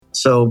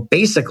So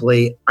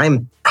basically,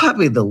 I'm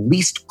probably the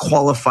least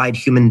qualified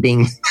human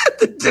being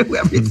to do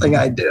everything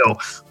I do,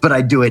 but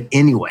I do it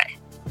anyway.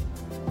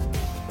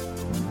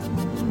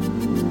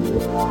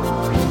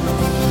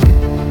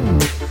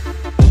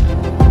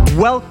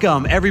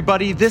 Welcome,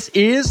 everybody. This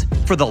is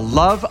For the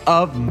Love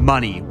of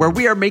Money, where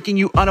we are making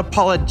you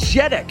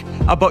unapologetic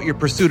about your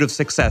pursuit of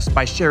success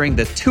by sharing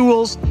the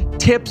tools,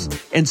 tips,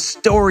 and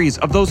stories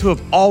of those who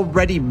have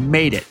already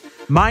made it.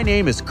 My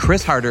name is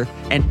Chris Harder,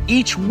 and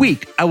each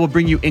week I will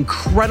bring you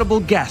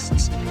incredible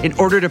guests in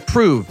order to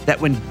prove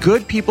that when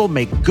good people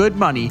make good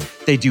money,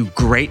 they do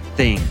great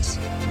things.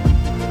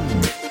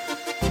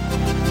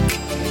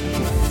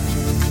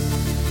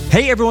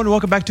 Hey everyone,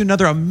 welcome back to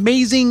another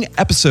amazing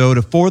episode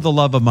of For the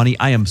Love of Money.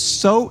 I am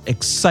so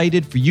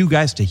excited for you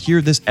guys to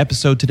hear this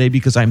episode today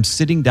because I'm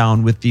sitting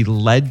down with the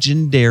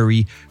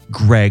legendary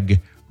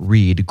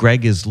Reid.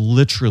 Greg is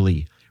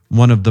literally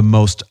one of the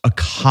most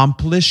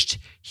accomplished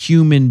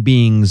human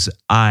beings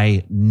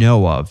I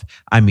know of.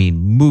 I mean,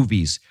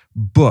 movies,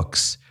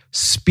 books,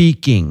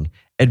 speaking,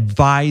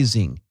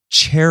 advising,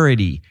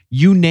 charity,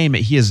 you name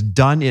it. He has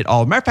done it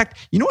all. Matter of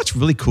fact, you know what's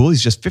really cool?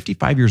 He's just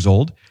 55 years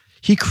old.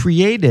 He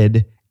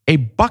created a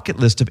bucket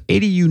list of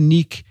 80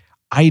 unique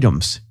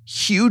items,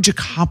 huge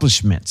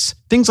accomplishments,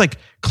 things like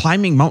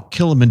climbing Mount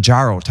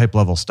Kilimanjaro type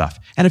level stuff.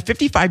 And at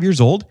 55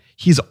 years old,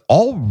 he's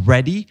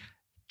already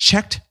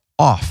checked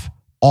off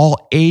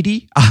all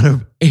 80 out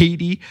of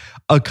 80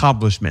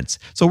 accomplishments.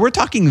 So we're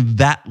talking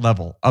that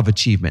level of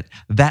achievement,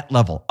 that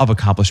level of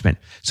accomplishment.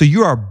 So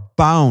you are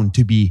bound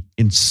to be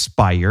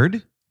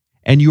inspired,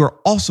 and you are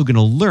also going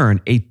to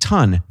learn a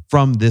ton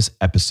from this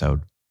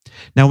episode.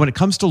 Now, when it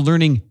comes to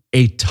learning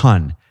a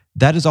ton,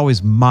 that is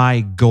always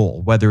my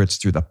goal, whether it's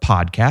through the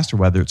podcast or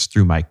whether it's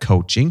through my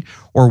coaching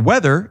or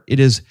whether it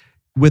is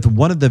with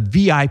one of the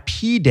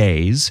VIP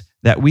days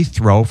that we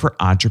throw for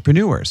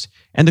entrepreneurs.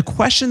 And the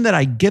question that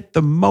I get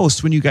the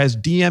most when you guys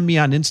DM me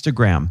on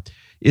Instagram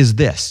is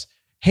this: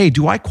 hey,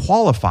 do I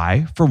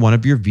qualify for one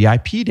of your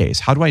VIP days?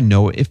 How do I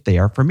know if they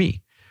are for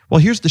me? Well,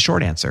 here's the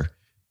short answer.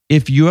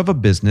 If you have a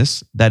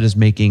business that is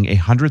making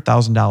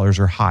 $100,000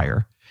 or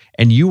higher,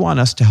 and you want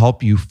us to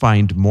help you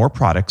find more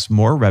products,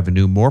 more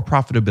revenue, more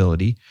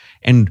profitability,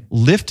 and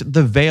lift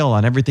the veil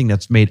on everything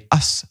that's made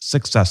us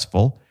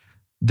successful,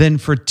 then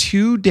for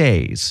 2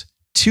 days,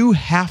 2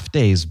 half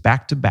days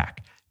back to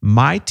back,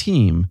 my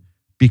team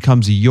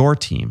becomes your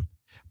team.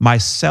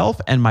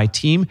 Myself and my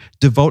team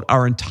devote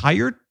our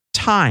entire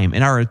time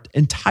and our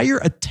entire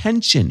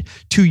attention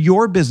to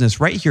your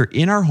business right here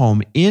in our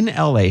home in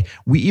LA.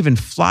 We even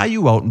fly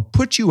you out and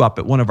put you up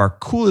at one of our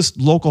coolest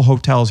local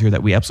hotels here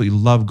that we absolutely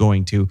love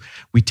going to.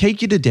 We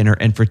take you to dinner,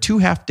 and for 2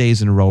 half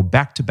days in a row,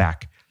 back to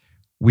back,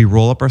 we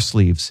roll up our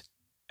sleeves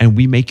and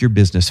we make your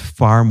business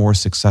far more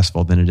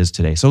successful than it is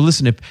today. So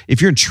listen,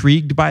 if you're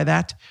intrigued by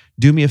that,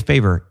 do me a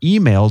favor,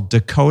 email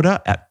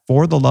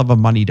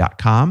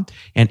dakota@fortheloveofmoney.com,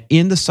 and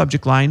in the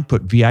subject line,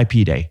 put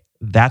VIP Day.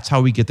 That's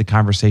how we get the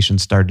conversation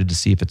started to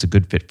see if it's a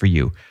good fit for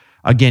you.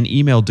 Again,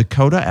 email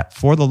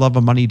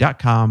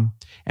dakota@fortheloveofmoney.com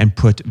and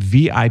put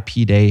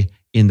VIP Day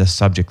in the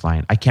subject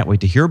line. I can't wait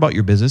to hear about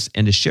your business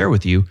and to share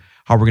with you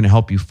how we're going to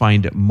help you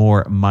find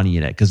more money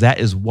in it, because that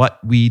is what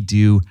we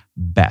do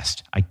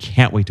best. I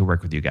can't wait to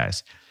work with you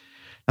guys.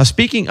 Now,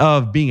 speaking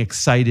of being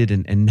excited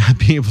and not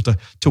being able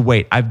to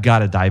wait, I've got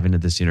to dive into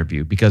this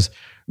interview because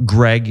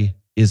Greg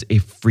is a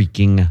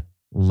freaking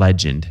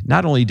legend.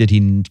 Not only did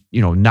he,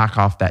 knock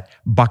off that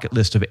bucket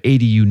list of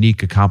 80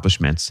 unique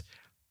accomplishments,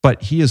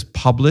 but he has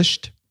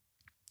published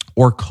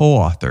or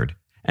co-authored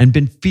and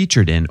been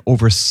featured in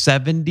over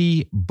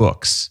 70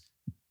 books.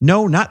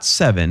 No, not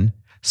 7,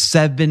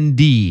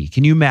 70.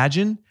 Can you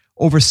imagine?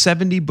 Over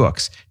 70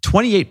 books,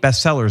 28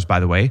 bestsellers, by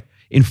the way,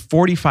 in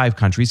 45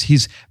 countries.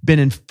 He's been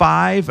in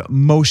 5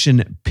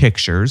 motion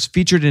pictures,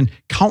 featured in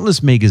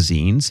countless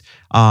magazines.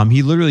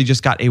 He literally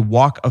just got a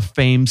Walk of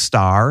Fame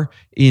star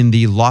in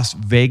the Las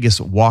Vegas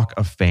Walk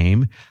of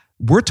Fame.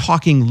 We're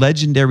talking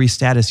legendary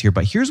status here,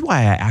 but here's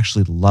why I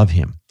actually love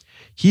him.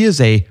 He is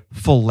a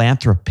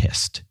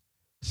philanthropist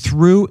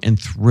through and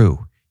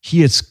through.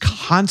 He is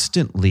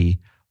constantly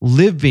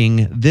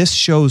living this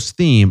show's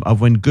theme of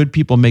when good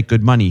people make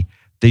good money,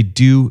 they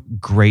do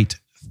great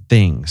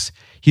things.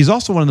 He's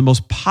also one of the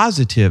most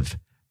positive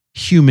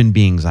human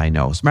beings I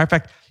know. As a matter of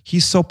fact,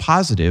 he's so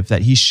positive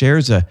that he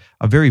shares a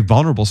very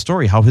vulnerable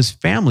story, how his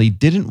family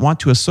didn't want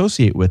to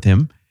associate with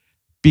him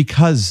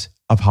because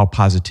of how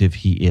positive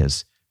he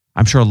is.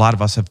 I'm sure a lot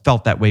of us have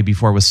felt that way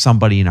before with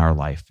somebody in our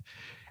life.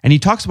 And he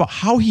talks about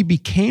how he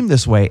became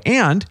this way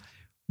and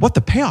what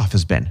the payoff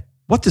has been,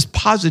 what this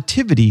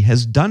positivity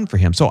has done for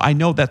him. So I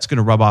know that's going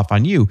to rub off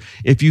on you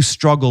if you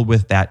struggle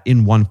with that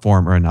in one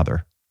form or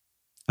another.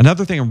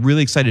 Another thing I'm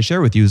really excited to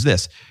share with you is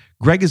this.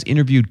 Greg has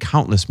interviewed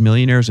countless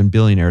millionaires and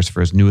billionaires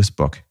for his newest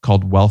book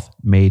called Wealth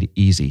Made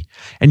Easy.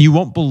 And you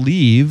won't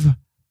believe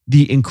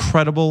the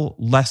incredible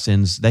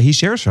lessons that he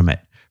shares from it.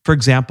 For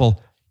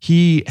example,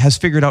 he has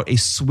figured out a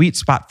sweet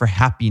spot for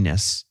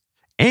happiness.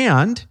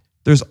 And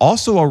there's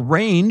also a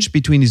range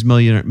between these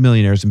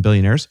millionaires and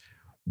billionaires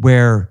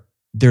where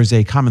there's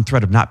a common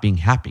thread of not being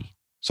happy.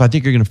 So I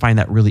think you're going to find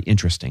that really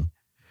interesting.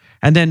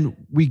 And then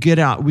we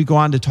go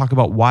on to talk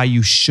about why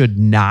you should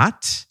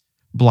not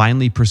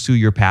blindly pursue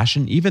your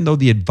passion, even though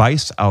the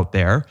advice out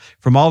there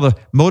from all the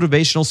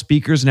motivational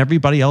speakers and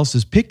everybody else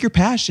is pick your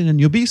passion and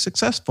you'll be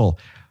successful.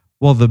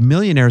 Well, the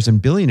millionaires and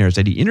billionaires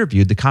that he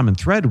interviewed, the common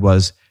thread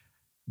was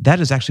that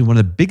is actually one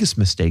of the biggest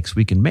mistakes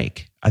we can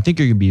make. I think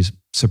you're going to be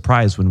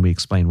surprised when we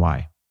explain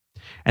why.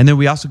 And then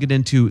we also get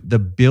into the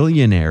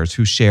billionaires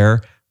who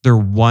share their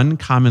one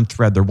common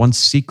thread, their one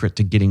secret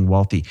to getting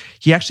wealthy.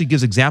 He actually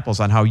gives examples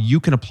on how you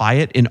can apply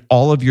it in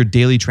all of your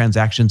daily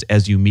transactions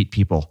as you meet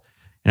people.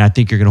 And I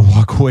think you're going to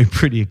walk away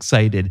pretty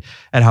excited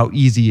at how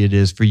easy it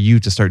is for you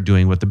to start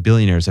doing what the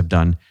billionaires have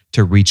done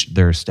to reach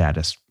their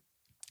status.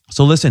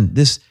 So listen,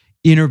 this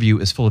interview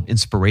is full of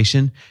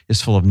inspiration,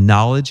 is full of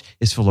knowledge,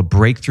 is full of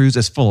breakthroughs,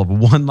 is full of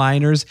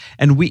one-liners,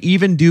 and we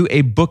even do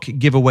a book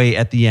giveaway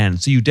at the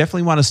end. So you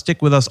definitely want to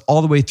stick with us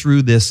all the way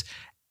through this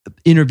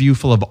interview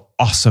full of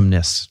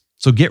awesomeness.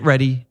 So get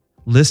ready,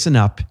 listen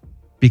up,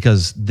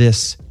 because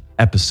this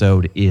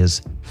episode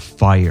is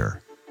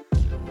fire.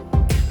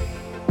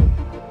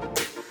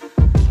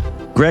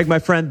 Greg, my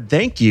friend,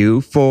 thank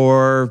you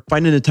for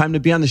finding the time to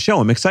be on the show.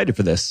 I'm excited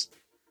for this.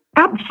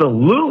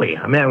 Absolutely.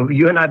 I mean,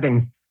 you and I have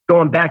been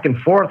going back and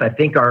forth. I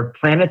think our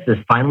planets is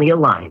finally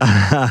aligned.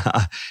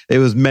 It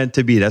was meant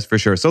to be, that's for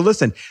sure. So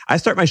listen, I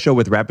start my show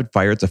with rapid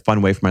fire. It's a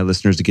fun way for my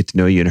listeners to get to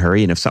know you in a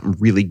hurry. And if something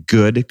really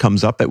good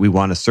comes up that we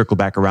want to circle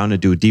back around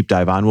and do a deep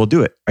dive on, we'll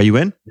do it. Are you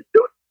in? Let's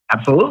do it.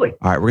 Absolutely.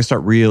 All right, we're going to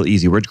start real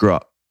easy. Where'd you grow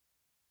up?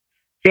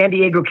 San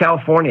Diego,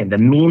 California, the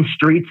mean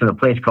streets of a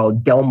place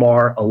called Del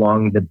Mar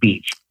along the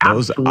beach.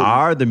 Absolutely. Those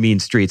are the mean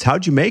streets.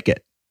 How'd you make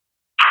it?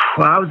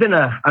 Well, I was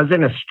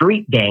in a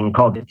street gang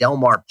called the Del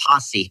Mar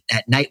Posse.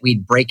 At night,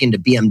 we'd break into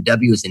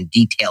BMWs and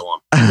detail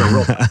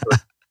them.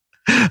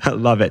 I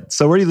love it.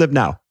 So where do you live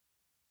now?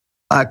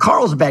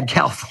 Carlsbad,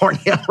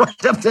 California,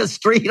 right up the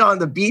street on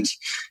the beach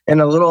in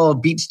a little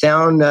beach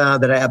town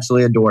that I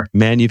absolutely adore.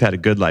 Man, you've had a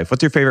good life.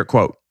 What's your favorite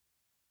quote?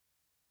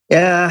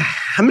 I'm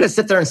going to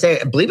sit there and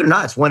say, believe it or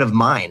not, it's one of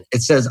mine.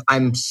 It says,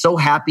 I'm so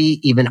happy,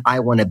 even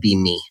I want to be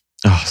me.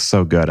 Oh,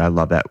 so good. I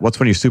love that. What's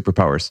one of your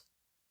superpowers?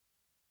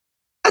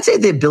 I'd say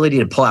the ability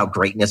to pull out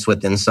greatness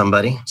within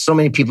somebody. So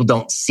many people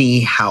don't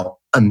see how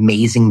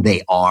amazing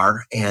they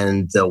are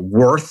and the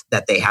worth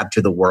that they have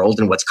to the world,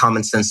 and what's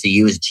common sense to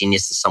you is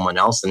genius to someone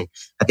else. And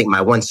I think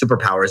my one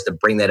superpower is to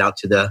bring that out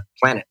to the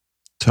planet.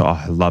 Oh,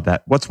 I love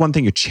that. What's one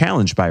thing you're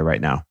challenged by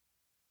right now?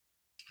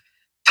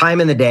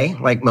 Time in the day,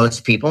 like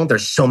most people,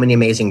 there's so many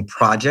amazing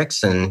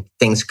projects and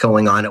things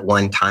going on at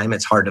one time.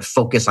 It's hard to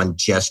focus on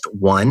just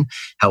one.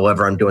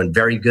 However, I'm doing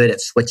very good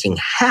at switching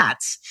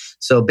hats.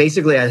 So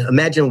basically, I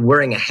imagine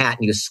wearing a hat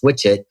and you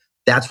switch it.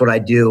 That's what I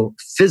do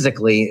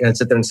physically. And I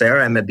sit there and say, all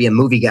right, I'm going to be a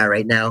movie guy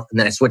right now. And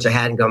then I switch a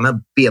hat and go, I'm going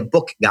to be a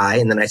book guy.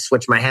 And then I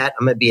switch my hat.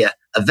 I'm going to be an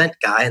event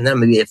guy. And then I'm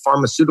going to be a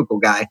pharmaceutical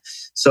guy.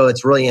 So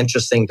it's really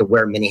interesting to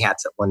wear many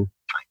hats at one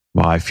time.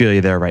 Well, I feel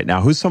you there right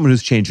now. Who's someone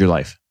who's changed your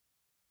life?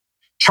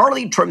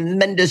 Charlie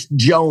Tremendous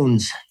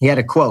Jones. He had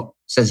a quote.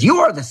 Says, you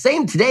are the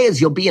same today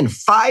as you'll be in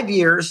 5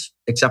 years,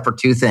 except for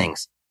two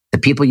things. The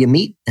people you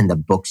meet and the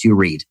books you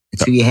read.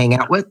 It's who you hang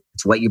out with.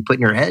 It's what you put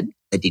in your head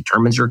that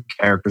determines your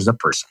character as a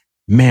person.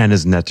 Man,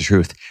 isn't that the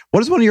truth?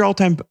 What is one of your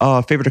all-time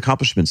favorite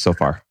accomplishments so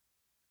far?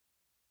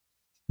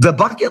 The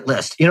bucket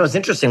list. You know, it's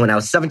interesting. When I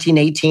was 17,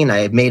 18,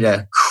 I made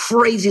a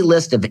crazy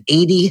list of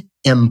 80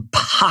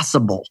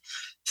 impossible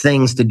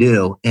things to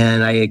do.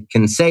 And I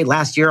can say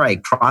last year, I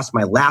crossed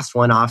my last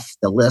one off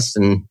the list,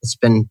 and it's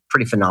been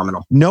pretty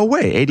phenomenal. No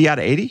way. 80 out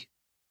of 80?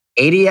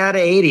 80 out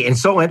of 80. And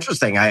so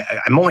interesting.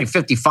 I'm only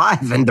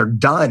 55 and they're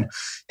done.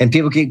 And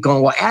people keep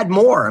going, well, add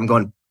more. I'm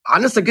going,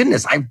 honest to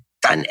goodness, I've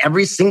done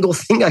every single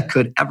thing I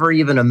could ever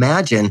even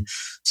imagine.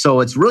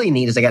 So it's really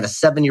neat is I got a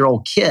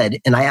 7-year-old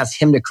kid and I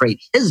asked him to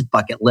create his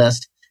bucket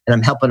list, and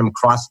I'm helping him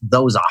cross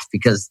those off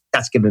because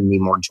that's given me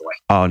more joy.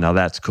 Oh, no,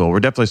 that's cool. We're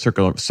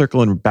definitely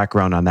circling back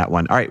around on that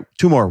one. All right,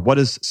 2 more. What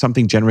is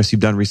something generous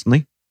you've done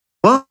recently?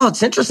 Well,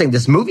 it's interesting.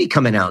 This movie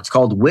coming out, it's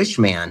called Wish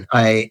Man.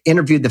 I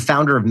interviewed the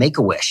founder of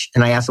Make-A-Wish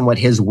and I asked him what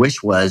his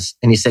wish was.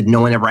 And he said,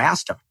 no one ever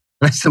asked him.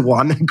 And I said, well,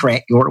 I'm going to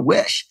grant your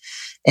wish.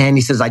 And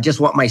he says, I just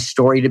want my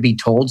story to be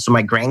told so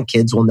my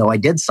grandkids will know I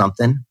did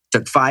something.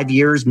 Took 5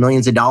 years,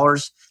 millions of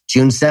dollars.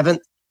 June 7th,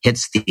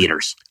 hits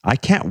theaters. I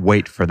can't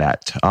wait for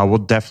that. We'll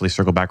definitely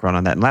circle back around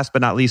on that. And last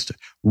but not least,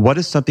 what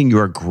is something you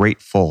are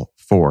grateful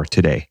for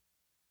today?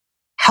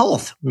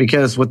 Health,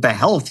 because with the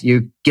health,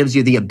 gives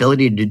you the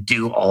ability to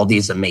do all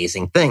these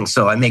amazing things.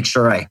 So I make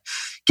sure I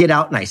get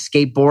out and I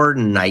skateboard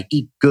and I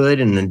eat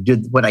good and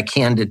do what I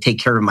can to take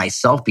care of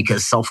myself,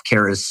 because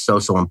self-care is so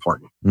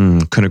important.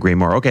 Couldn't agree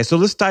more. Okay, so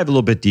let's dive a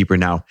little bit deeper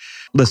now.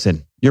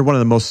 Listen, you're one of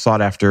the most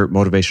sought after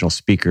motivational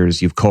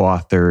speakers. You've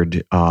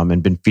co-authored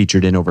and been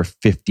featured in over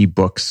 50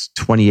 books,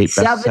 28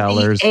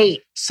 bestsellers.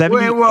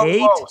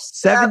 78?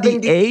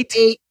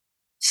 78?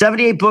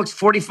 78 books,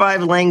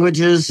 45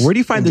 languages. Where do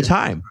you find the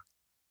time?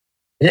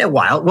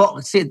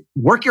 Well, see,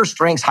 work your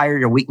strengths, hire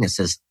your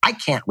weaknesses. I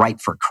can't write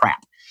for crap.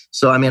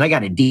 So, I mean, I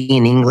got a D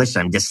in English.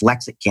 I'm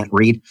dyslexic, can't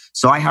read.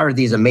 So I hired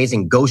these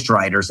amazing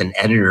ghostwriters and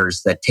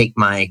editors that take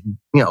my,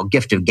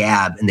 gift of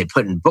gab and they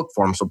put it in book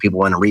form so people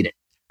want to read it.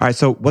 All right.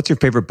 So what's your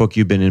favorite book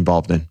you've been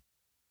involved in?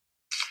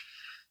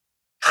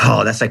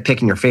 Oh, that's like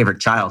picking your favorite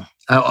child.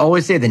 I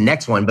always say the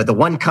next one, but the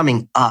one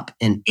coming up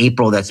in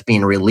April that's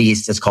being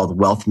released is called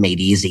Wealth Made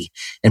Easy.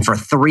 And for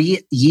 3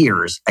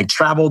 years, I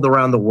traveled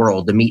around the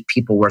world to meet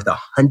people worth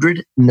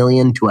 $100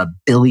 million to $1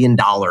 billion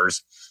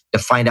to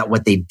find out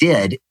what they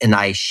did. And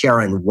I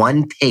share in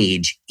one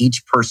page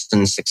each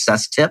person's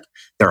success tip,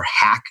 their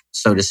hack,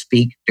 so to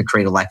speak, to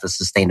create a life of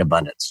sustained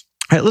abundance.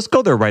 All right, let's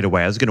go there right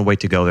away. I was going to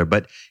wait to go there,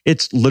 but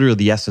it's literally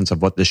the essence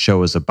of what this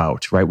show is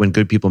about, right? When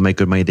good people make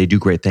good money, they do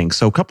great things.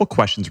 So a couple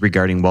questions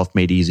regarding Wealth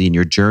Made Easy and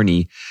your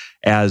journey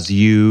as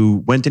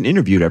you went and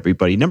interviewed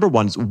everybody. Number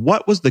one is,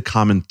 what was the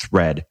common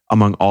thread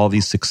among all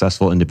these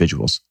successful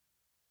individuals?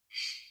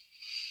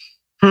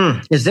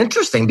 It's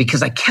interesting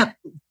because I kept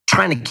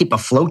trying to keep a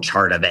flow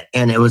chart of it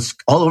and it was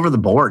all over the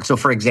board. So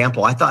for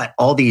example, I thought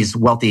all these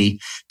wealthy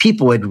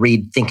people would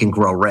read Think and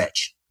Grow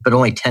Rich, but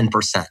only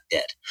 10%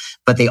 did.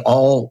 But they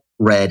all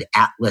read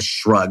Atlas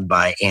Shrugged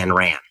by Ayn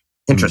Rand.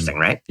 Interesting,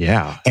 right?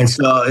 Yeah. And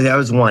so that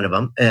was one of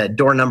them.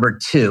 Door number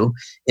 2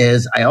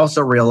 is I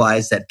also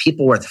realized that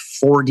people worth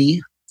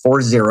 $40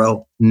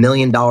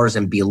 million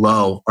and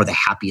below are the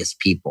happiest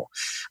people.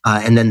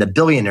 And then the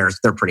billionaires,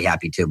 they're pretty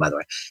happy too, by the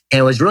way. And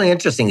it was really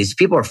interesting. These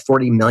people are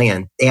 40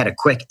 million. They had a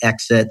quick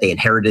exit. They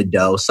inherited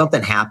dough.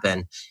 Something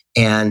happened.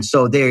 And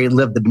so they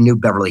live the new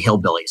Beverly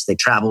Hillbillies. They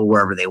travel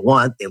wherever they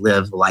want. They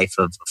live a life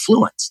of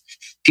affluence.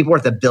 People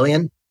worth $1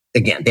 billion,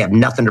 again, they have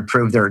nothing to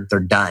prove. They're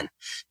done.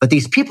 But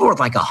these people worth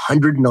like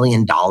 $100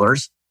 million.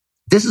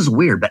 This is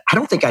weird, but I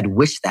don't think I'd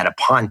wish that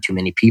upon too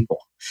many people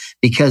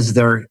because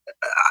they're,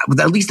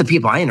 at least the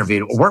people I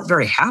interviewed, weren't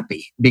very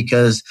happy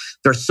because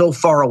they're so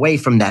far away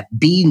from that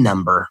B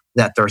number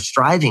that they're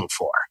striving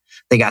for.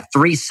 They got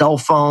 3 cell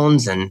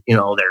phones and,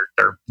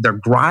 they're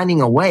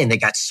grinding away and they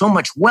got so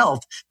much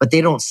wealth, but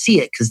they don't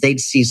see it because they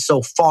see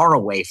so far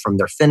away from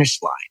their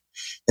finish line.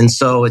 And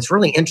so it's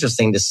really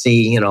interesting to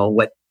see,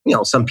 what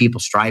some people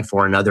strive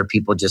for and other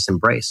people just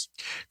embrace.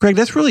 Greg,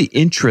 that's really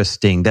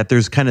interesting that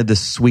there's kind of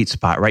this sweet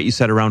spot, right? You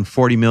said around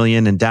 40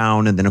 million and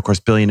down, and then of course,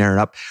 billionaire and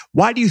up.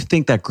 Why do you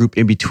think that group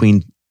in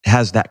between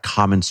has that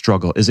common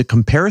struggle? Is it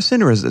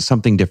comparison or is it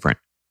something different?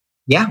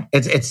 Yeah,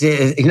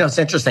 it's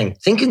interesting.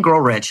 Think and Grow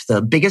Rich,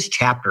 the biggest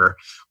chapter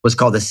was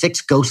called The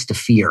 6 Ghosts of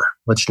Fear,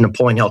 which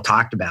Napoleon Hill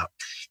talked about.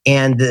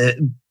 And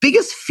the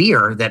biggest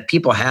fear that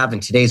people have in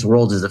today's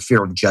world is the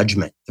fear of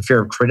judgment, the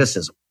fear of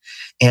criticism.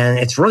 And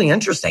it's really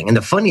interesting. And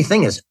the funny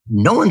thing is,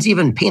 no one's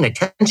even paying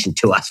attention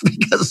to us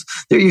because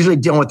they're usually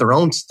dealing with their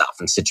own stuff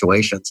and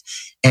situations.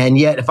 And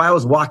yet, if I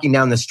was walking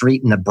down the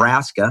street in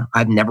Nebraska,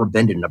 I've never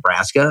been to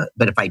Nebraska,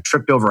 but if I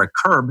tripped over a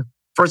curb,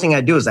 first thing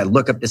I do is I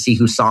look up to see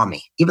who saw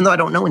me, even though I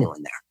don't know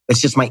anyone there.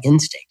 It's just my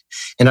instinct.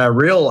 And I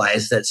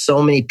realize that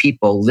so many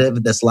people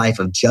live this life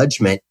of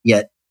judgment,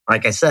 yet,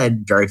 like I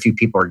said, very few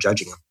people are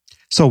judging them.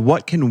 So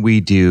what can we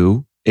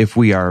do if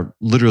we are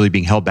literally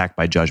being held back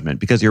by judgment?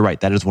 Because you're right,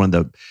 that is one of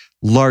the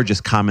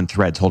largest common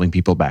threads holding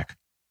people back.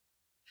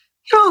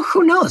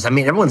 Who knows? I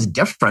mean, everyone's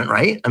different,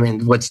 right? I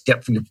mean, what's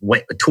different?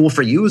 What a tool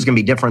for you is going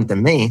to be different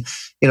than me.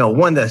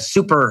 One of the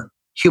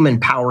superhuman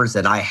powers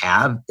that I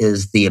have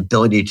is the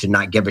ability to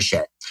not give a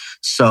shit.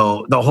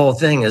 So the whole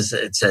thing is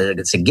it's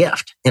a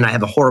gift, and I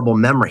have a horrible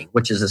memory,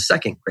 which is a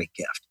second great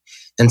gift.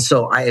 And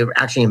so I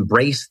actually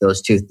embrace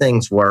those two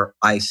things where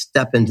I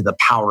step into the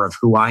power of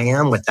who I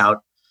am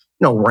without,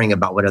 worrying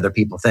about what other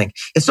people think.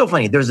 It's so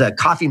funny. There's a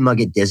coffee mug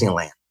at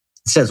Disneyland.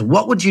 It says,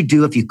 "What would you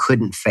do if you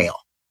couldn't fail?"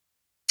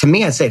 To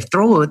me, I say,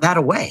 throw that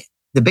away.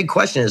 The big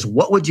question is,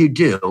 what would you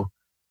do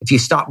if you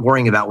stopped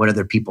worrying about what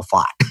other people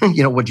thought?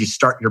 Would you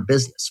start your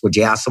business? Would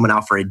you ask someone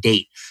out for a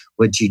date?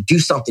 Would you do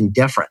something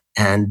different?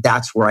 And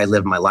that's where I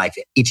live my life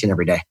each and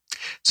every day.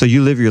 So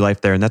you live your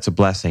life there, and that's a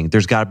blessing.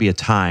 There's got to be a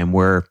time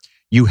where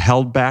you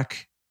held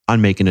back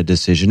on making a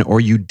decision,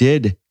 or you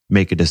did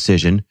make a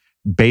decision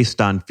based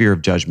on fear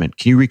of judgment.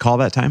 Can you recall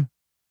that time?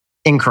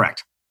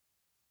 Incorrect.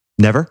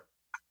 Never?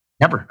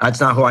 Never. That's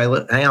not who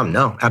I am.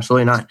 No,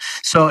 absolutely not.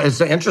 So it's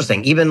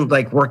interesting. Even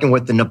like working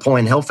with the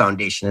Napoleon Hill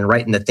Foundation and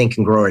writing the Think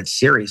and Grow Rich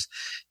series,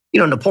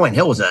 Napoleon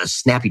Hill was a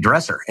snappy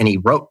dresser and he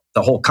wrote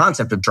the whole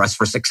concept of dress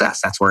for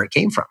success. That's where it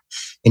came from.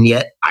 And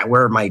yet I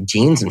wear my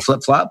jeans and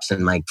flip-flops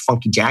and my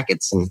funky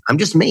jackets and I'm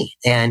just me.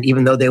 And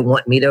even though they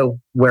want me to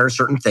wear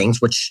certain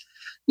things, which,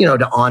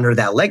 to honor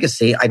that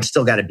legacy, I've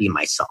still got to be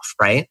myself,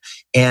 right?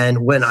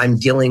 And when I'm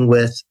dealing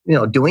with,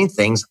 doing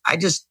things, I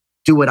just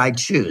do what I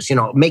choose.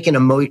 Making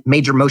a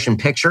major motion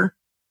picture.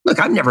 Look,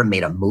 I've never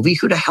made a movie.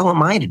 Who the hell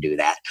am I to do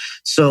that?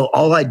 So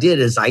all I did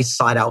is I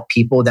sought out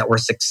people that were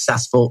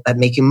successful at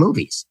making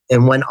movies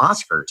and won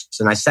Oscars.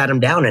 And I sat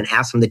them down and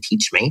asked them to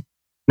teach me.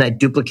 And I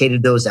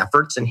duplicated those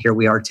efforts. And here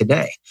we are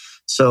today.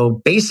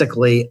 So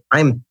basically,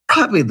 I'm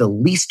probably the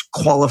least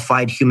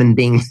qualified human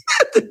being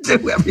to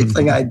do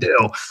everything I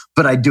do,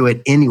 but I do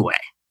it anyway.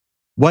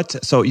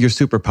 So your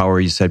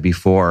superpower, you said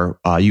before,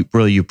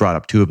 you brought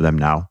up 2 of them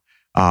now.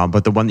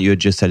 But the one that you had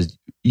just said is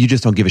you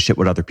just don't give a shit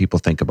what other people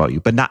think about you.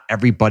 But not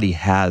everybody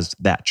has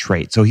that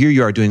trait. So here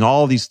you are doing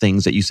all these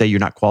things that you say you're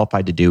not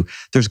qualified to do.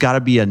 There's got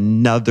to be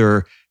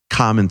another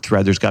common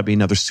thread. There's got to be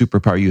another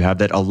superpower you have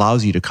that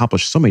allows you to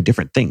accomplish so many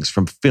different things,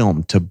 from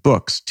film to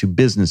books to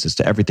businesses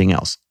to everything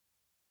else.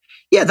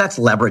 Yeah, that's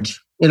leverage.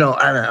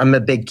 I'm a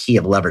big key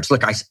of leverage.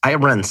 Look, I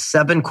run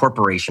 7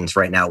 corporations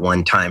right now at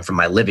one time from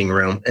my living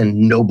room, and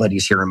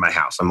nobody's here in my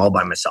house. I'm all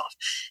by myself.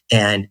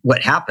 And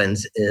what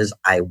happens is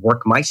I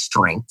work my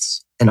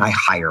strengths and I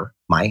hire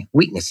my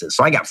weaknesses.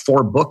 So I got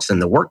 4 books in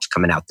the works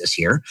coming out this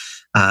year.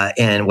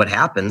 And what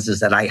happens is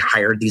that I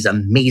hired these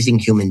amazing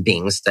human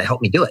beings to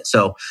help me do it.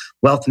 So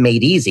Wealth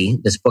Made Easy,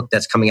 this book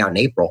that's coming out in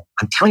April,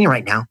 I'm telling you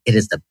right now, it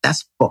is the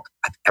best book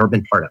I've ever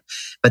been part of.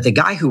 But the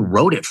guy who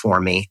wrote it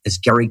for me is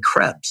Gary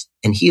Krebs,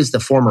 and he is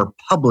the former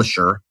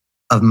publisher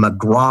of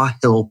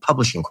McGraw-Hill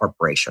Publishing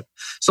Corporation.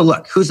 So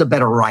look, who's a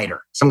better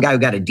writer? Some guy who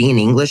got a D in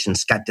English and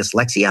got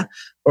dyslexia,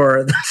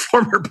 or the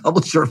former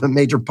publisher of a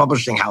major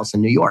publishing house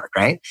in New York,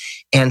 right?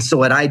 And so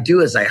what I do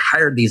is I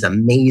hire these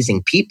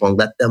amazing people and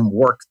let them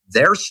work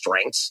their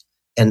strengths.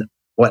 And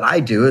what I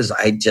do is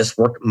I just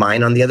work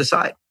mine on the other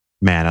side.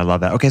 Man, I love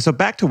that. Okay, so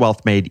back to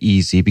Wealth Made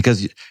Easy,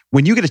 because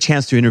when you get a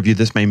chance to interview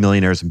this many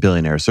millionaires and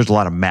billionaires, there's a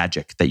lot of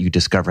magic that you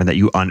discover and that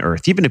you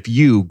unearth. Even if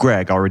you,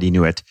 Greg, already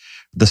knew it,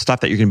 the stuff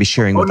that you're going to be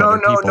sharing with other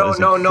people is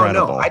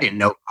incredible. No. I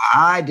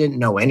didn't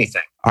know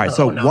anything. All right,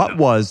 what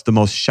was the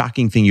most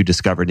shocking thing you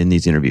discovered in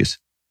these interviews?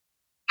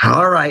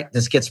 All right,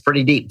 this gets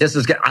pretty deep. This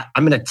is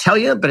I'm going to tell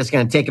you, but it's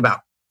going to take about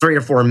 3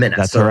 or 4 minutes.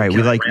 That's all right.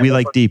 We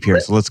like deep here,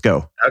 so let's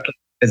go. Okay,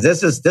 because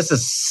this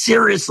is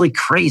seriously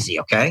crazy.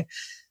 Okay.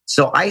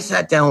 So I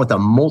sat down with a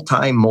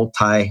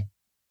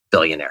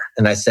multi-billionaire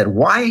and I said,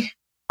 why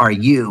are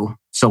you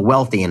so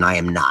wealthy and I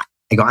am not?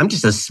 I go, I'm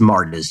just as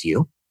smart as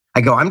you.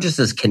 I go, I'm just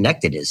as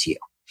connected as you.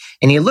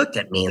 And he looked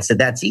at me and said,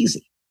 that's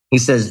easy. He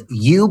says,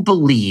 you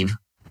believe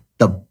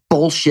the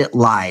bullshit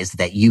lies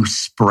that you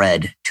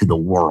spread to the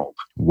world.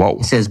 Whoa.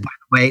 He says, by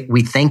the way,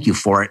 we thank you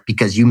for it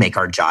because you make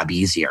our job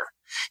easier.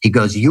 He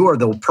goes, you are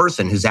the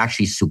person who's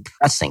actually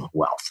suppressing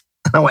wealth.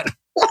 I went,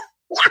 what?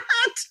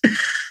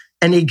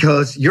 And he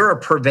goes, you're a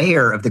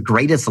purveyor of the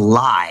greatest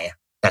lie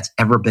that's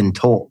ever been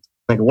told.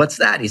 I go, what's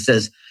that? He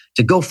says,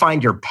 to go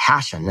find your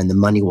passion and the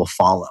money will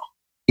follow.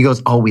 He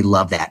goes, oh, we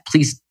love that.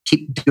 Please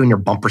keep doing your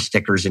bumper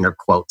stickers and your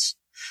quotes.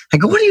 I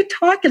go, what are you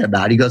talking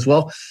about? He goes,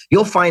 well,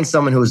 you'll find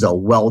someone who is a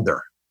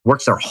welder,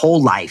 works their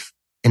whole life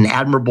in an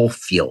admirable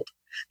field.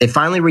 They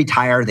finally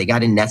retire. They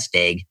got a nest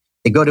egg.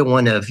 They go to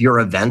one of your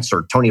events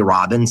or Tony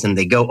Robbins and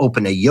they go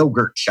open a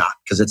yogurt shop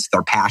because it's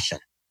their passion.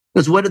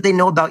 Because what do they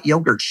know about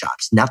yogurt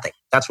shops? Nothing.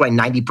 That's why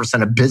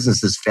 90% of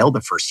businesses fail the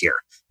first year.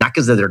 Not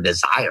because of their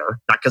desire,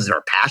 not because of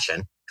their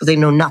passion, because they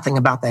know nothing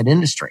about that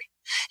industry.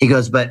 He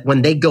goes, but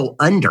when they go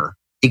under,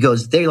 he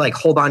goes, they like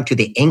hold on to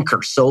the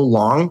anchor so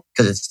long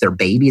because it's their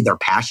baby, their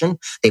passion.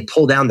 They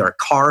pull down their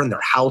car and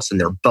their house and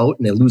their boat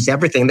and they lose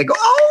everything. They go,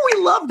 oh,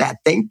 we love that.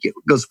 Thank you.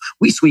 He goes,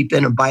 we sweep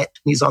in and buy it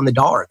pennies on the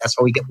dollar. That's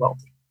how we get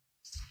wealthy.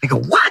 I go,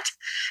 what?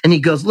 And he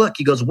goes, look,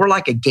 we're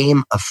like a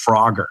game of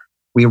Frogger.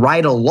 We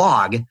ride a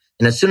log,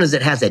 and as soon as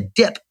it has a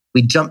dip,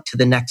 we jump to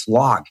the next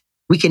log.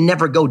 We can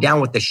never go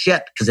down with the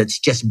ship because it's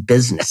just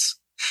business.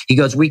 He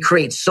goes, we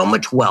create so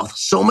much wealth,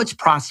 so much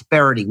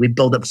prosperity. We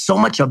build up so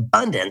much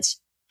abundance.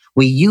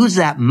 We use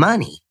that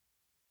money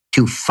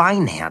to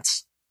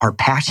finance our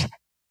passion.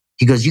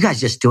 He goes, you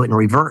guys just do it in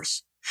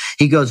reverse.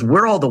 He goes,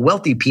 we're all the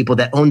wealthy people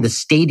that own the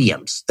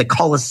stadiums, the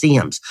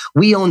coliseums.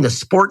 We own the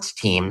sports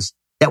teams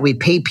that we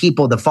pay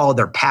people to follow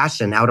their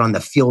passion out on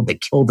the field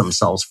that kill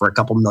themselves for a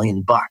couple $1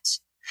 million.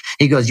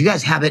 He goes, you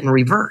guys have it in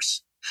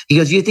reverse. He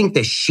goes, you think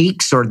the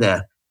sheiks or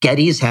the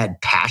Gettys had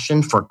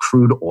passion for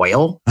crude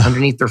oil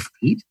underneath their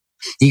feet?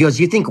 He goes,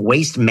 you think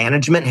waste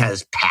management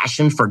has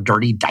passion for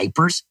dirty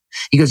diapers?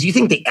 He goes, you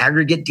think the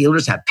aggregate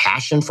dealers have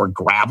passion for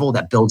gravel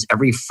that builds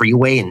every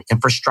freeway and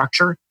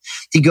infrastructure?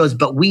 He goes,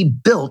 but we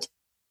built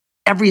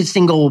every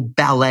single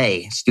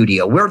ballet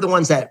studio. We're the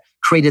ones that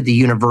created the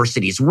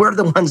universities. We're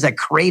the ones that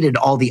created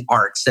all the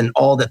arts and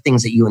all the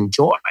things that you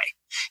enjoy.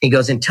 He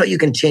goes, until you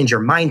can change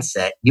your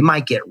mindset, you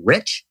might get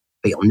rich,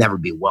 but you'll never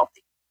be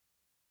wealthy.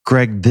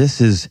 Greg,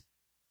 this is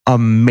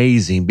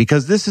amazing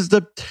because this is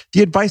the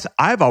advice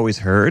I've always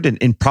heard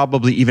and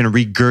probably even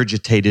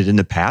regurgitated in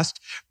the past,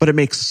 but it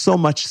makes so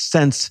much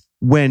sense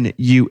when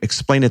you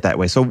explain it that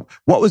way. So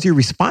what was your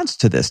response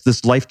to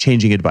this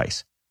life-changing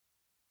advice?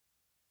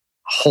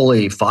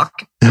 Holy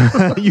fuck.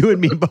 You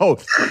and me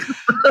both.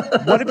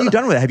 What have you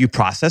done with it? Have you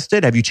processed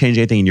it? Have you changed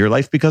anything in your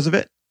life because of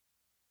it?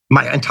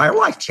 My entire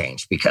life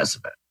changed because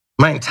of it.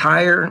 My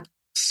entire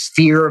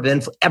sphere of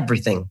influence,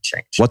 everything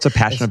changed. What's a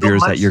passion of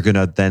yours that you're going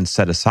to then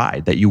set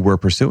aside that you were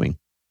pursuing?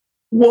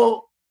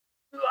 Well,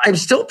 I'm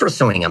still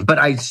pursuing them, but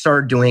I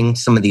started doing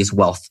some of these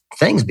wealth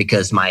things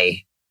because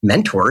my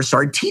mentors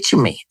started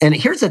teaching me. And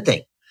here's the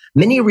thing.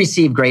 Many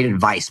receive great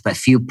advice, but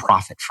few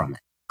profit from it.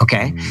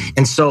 Okay.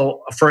 And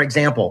so, for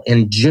example,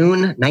 in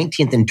June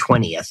 19th and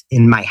 20th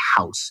in my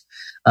house,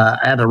 I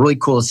have a really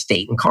cool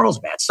estate in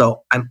Carlsbad.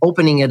 So I'm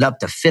opening it up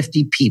to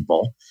 50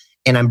 people.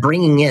 And I'm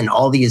bringing in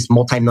all these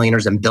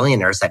multimillionaires and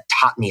billionaires that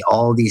taught me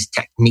all these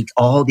techniques,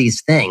 all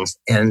these things,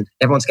 and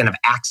everyone's going to have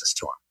access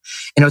to them.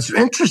 And what's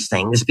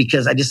interesting is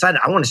because I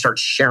decided I want to start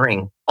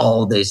sharing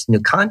all this new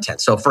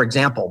content. So for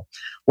example,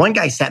 one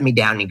guy sat me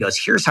down and he goes,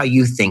 here's how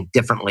you think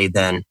differently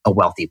than a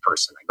wealthy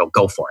person. I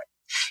go for it.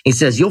 He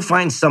says, you'll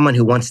find someone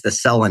who wants to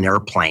sell an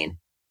airplane.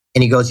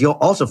 And he goes, you'll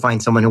also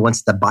find someone who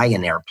wants to buy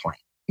an airplane.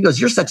 He goes,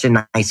 you're such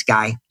a nice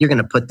guy. You're going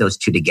to put those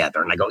two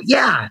together. And I go,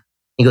 yeah.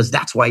 He goes,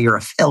 that's why you're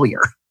a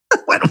failure. I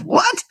went,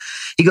 what?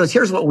 He goes,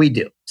 here's what we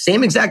do.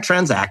 Same exact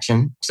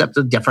transaction, except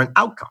a different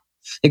outcome.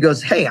 He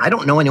goes, hey, I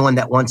don't know anyone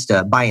that wants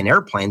to buy an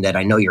airplane that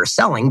I know you're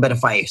selling, but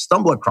if I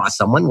stumble across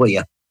someone, will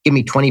you give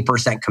me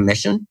 20%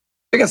 commission?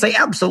 They're going to say,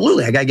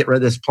 absolutely, I got to get rid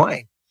of this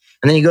plane.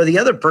 And then you go to the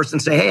other person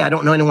and say, hey, I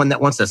don't know anyone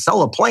that wants to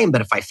sell a plane,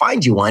 but if I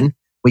find you one,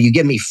 will you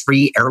give me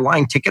free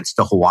airline tickets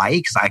to Hawaii?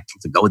 Because I have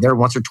to go there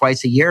once or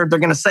twice a year. They're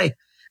going to say,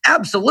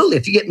 absolutely,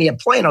 if you get me a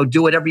plane, I'll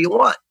do whatever you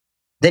want.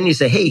 Then you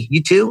say, hey,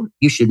 you two,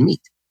 you should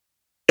meet.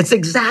 It's the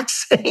exact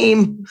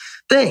same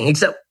thing,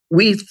 except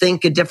we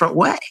think a different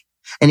way.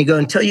 And you go,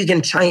 until you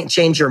can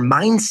change your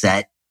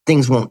mindset,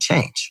 things won't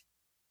change.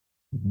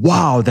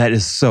 Wow, that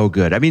is so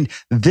good. I mean,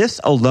 this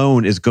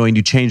alone is going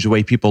to change the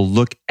way people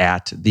look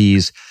at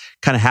these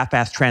kind of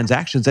half-assed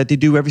transactions that they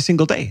do every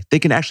single day. They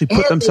can actually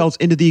put themselves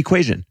into the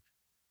equation.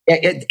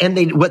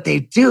 What they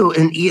do,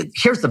 and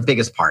here's the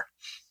biggest part.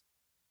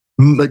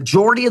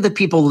 Majority of the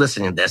people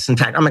listening to this, in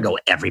fact, I'm going to go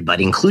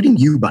everybody, including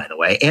you, by the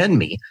way, and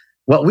me.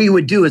 What we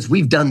would do is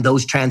we've done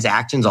those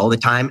transactions all the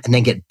time and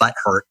then get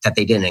butthurt that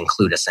they didn't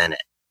include us in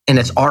it. And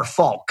it's our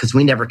fault because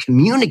we never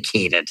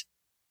communicated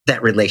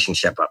that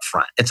relationship up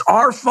front. It's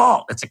our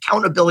fault. It's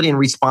accountability and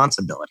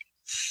responsibility.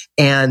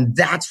 And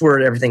that's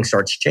where everything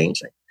starts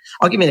changing.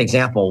 I'll give you an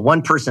example.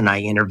 One person I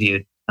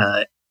interviewed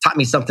taught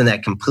me something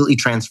that completely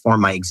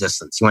transformed my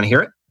existence. You want to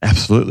hear it?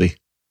 Absolutely.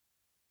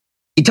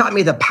 He taught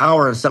me the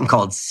power of something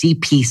called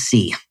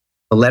CPC.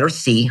 The letter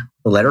C,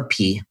 the letter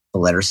P, the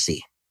letter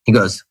C. He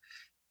goes,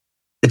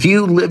 if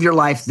you live your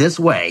life this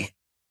way,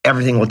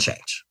 everything will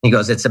change. He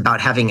goes, it's about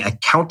having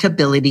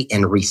accountability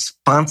and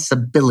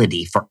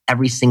responsibility for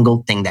every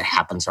single thing that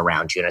happens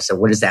around you. And I said,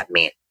 what does that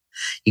mean?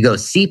 He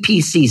goes,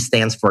 CPC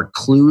stands for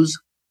clues,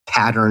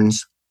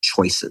 patterns,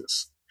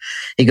 choices.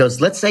 He goes,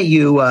 let's say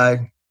you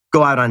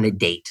go out on a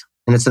date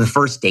and it's the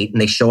first date and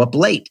they show up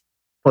late.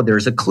 Well,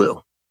 there's a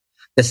clue.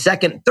 The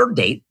second, third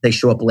date, they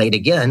show up late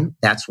again.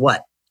 That's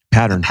what?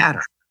 Pattern. A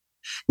pattern.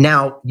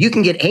 Now, you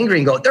can get angry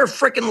and go, they're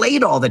freaking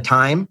late all the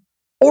time.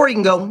 Or you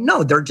can go,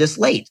 no, they're just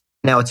late.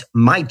 Now, it's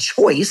my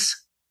choice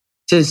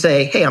to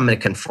say, hey, I'm going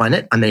to confront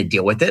it. I'm going to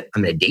deal with it.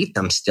 I'm going to date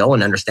them still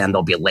and understand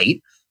they'll be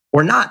late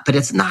or not. But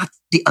it's not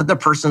the other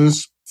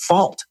person's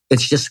fault.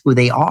 It's just who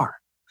they are.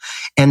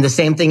 And the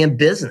same thing in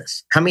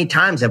business. How many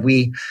times have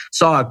we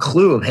saw a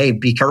clue of, hey,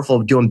 be careful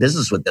of doing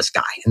business with this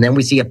guy? And then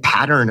we see a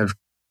pattern of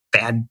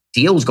bad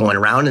deals going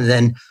around and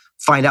then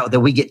find out that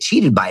we get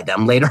cheated by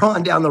them later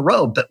on down the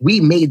road. But we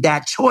made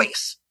that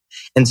choice.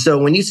 And so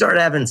when you start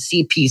having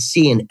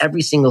CPC in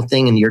every single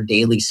thing in your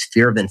daily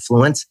sphere of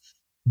influence,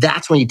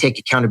 that's when you take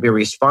accountability,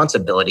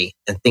 responsibility,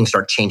 and things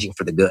start changing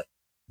for the good.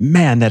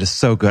 Man, that is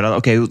so good.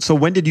 Okay, so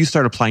when did you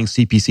start applying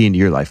CPC into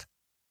your life?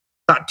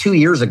 About 2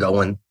 years ago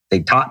when they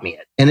taught me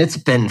it. And it's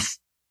been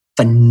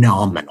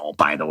phenomenal,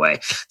 by the way.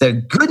 The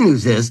good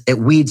news is it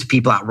weeds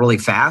people out really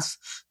fast.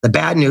 The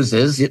bad news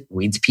is it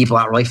weeds people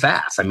out really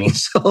fast.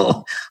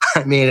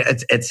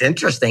 It's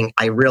interesting.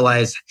 I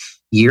realized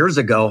years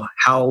ago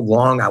how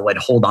long I would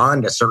hold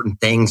on to certain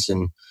things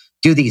and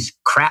do these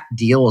crap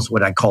deals,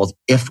 what I call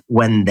if,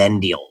 when, then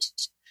deals.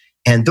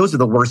 And those are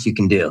the worst you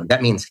can do.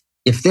 That means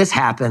if this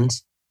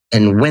happens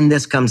and when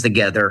this comes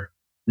together,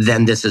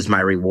 then this is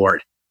my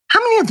reward. How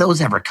many of those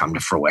ever come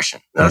to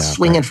fruition?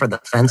 Swinging for the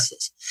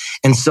fences.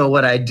 And so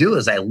what I do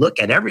is I look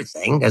at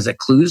everything as a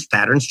clues,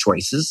 patterns,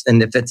 choices.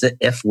 And if it's a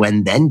if,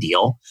 when, then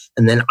deal,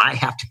 and then I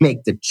have to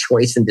make the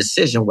choice and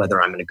decision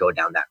whether I'm going to go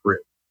down that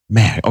route.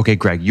 Man, okay,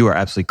 Greg, you are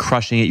absolutely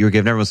crushing it. You're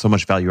giving everyone so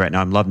much value right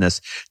now. I'm loving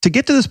this. To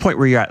get to this point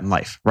where you're at in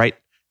life, right?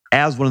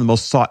 As one of the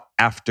most sought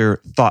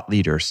after thought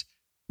leaders,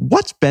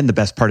 what's been the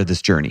best part of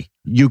this journey?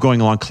 You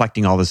going along,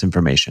 collecting all this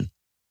information.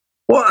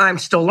 Well, I'm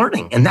still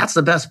learning. And that's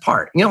the best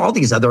part. All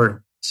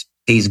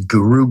these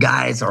guru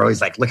guys are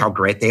always like, look how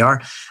great they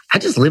are. I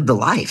just live the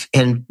life.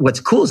 And what's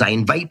cool is I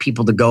invite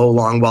people to go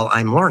along while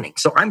I'm learning.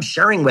 So I'm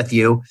sharing with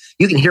you.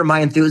 You can hear my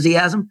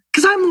enthusiasm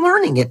because I'm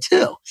learning it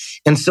too.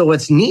 And so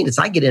what's neat is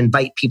I get to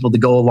invite people to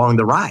go along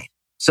the ride.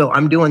 So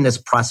I'm doing this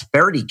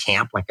prosperity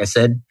camp, like I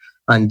said,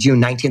 on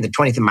June 19th and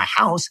 20th in my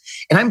house.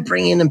 And I'm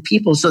bringing in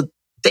people so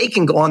they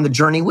can go on the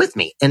journey with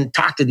me and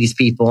talk to these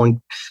people and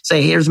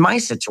say, here's my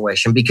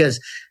situation. Because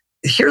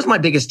here's my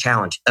biggest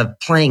challenge of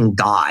playing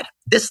God.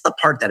 This is the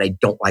part that I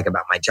don't like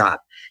about my job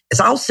is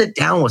I'll sit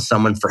down with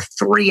someone for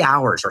 3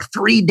 hours or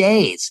 3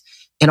 days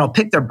and I'll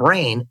pick their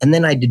brain. And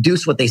then I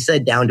deduce what they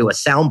said down to a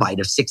soundbite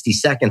of 60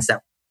 seconds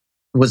that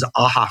was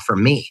aha for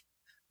me.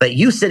 But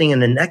you sitting in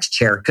the next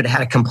chair could have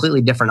had a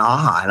completely different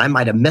aha and I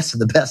might have missed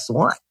the best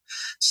one.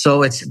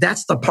 So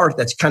that's the part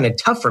that's kind of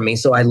tough for me.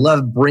 So I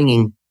love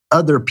bringing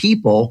other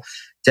people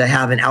to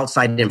have an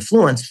outside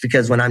influence,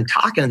 because when I'm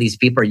talking to these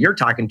people or you're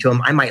talking to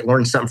them, I might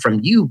learn something from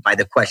you by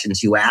the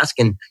questions you ask,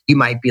 and you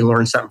might be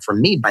learn something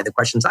from me by the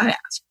questions I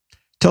ask.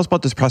 Tell us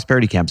about this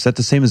prosperity camp. Is that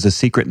the same as the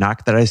Secret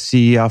Knock that I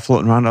see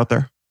floating around out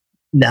there?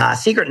 Nah,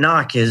 Secret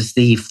Knock is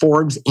the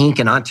Forbes Inc.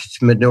 and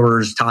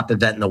Entrepreneurs top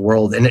event in the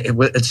world. And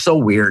it's so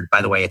weird,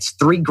 by the way. It's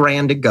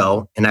 $3,000 to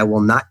go, and I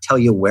will not tell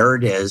you where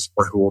it is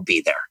or who will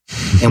be there.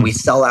 And we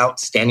sell out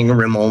standing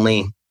room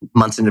only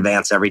months in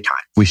advance every time.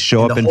 We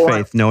show up in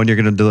faith, knowing you're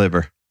going to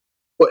deliver.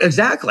 Well,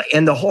 exactly.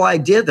 And the whole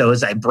idea, though,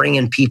 is I bring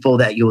in people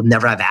that you will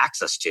never have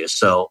access to.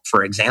 So,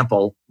 for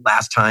example,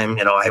 last time,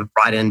 I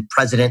brought in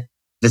President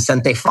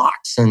Vicente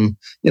Fox, and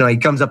he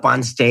comes up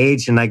on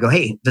stage, and I go,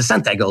 "Hey,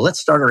 Vicente," I go,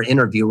 "let's start our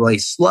interview really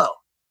slow."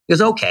 He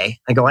goes, "Okay."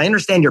 I go, "I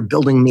understand you're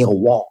building me a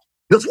wall."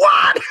 He goes,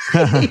 "What?"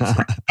 He's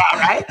like, "All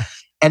right."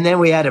 And then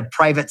we had a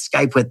private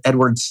Skype with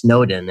Edward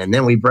Snowden. And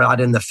then we brought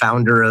in the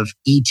founder of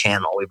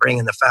eChannel. We bring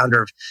in the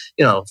founder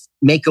of,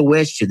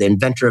 Make-A-Wish, to the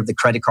inventor of the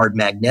credit card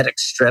magnetic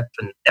strip,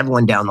 and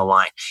everyone down the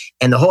line.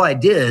 And the whole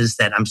idea is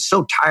that I'm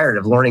so tired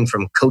of learning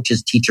from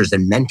coaches, teachers,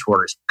 and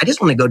mentors. I just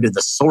want to go to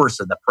the source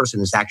of the person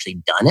who's actually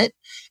done it.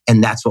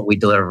 And that's what we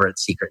deliver at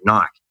Secret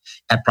Knock.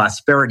 At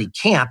Prosperity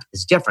Camp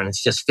is different.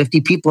 It's just 50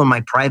 people in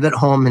my private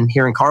home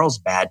here in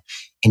Carlsbad.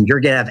 And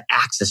you're going to have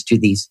access to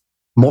these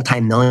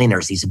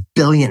multimillionaires, these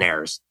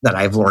billionaires that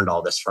I've learned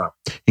all this from.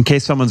 In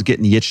case someone's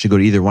getting the itch to go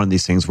to either one of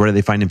these things, where do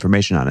they find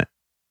information on it?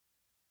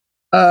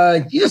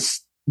 You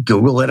just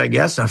Google it, I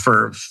guess,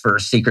 for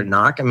Secret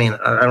Knock. I mean,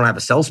 I don't have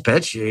a sales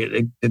pitch.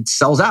 It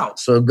sells out.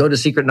 So go to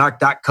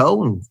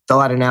secretknock.co and fill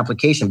out an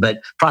application.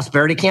 But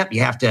Prosperity Camp,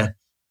 you have to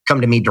come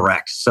to me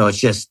direct. So it's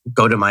just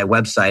go to my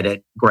website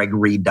at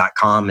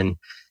gregreid.com and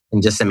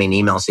just send me an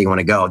email so you want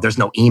to go. There's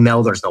no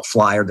email, there's no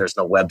flyer, there's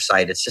no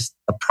website. It's just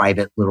a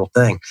private little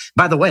thing.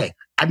 By the way,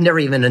 I've never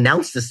even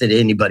announced this to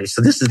anybody.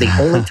 So this is the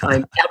only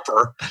time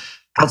ever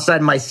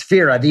outside my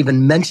sphere I've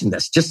even mentioned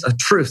this. Just a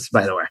truth,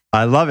 by the way.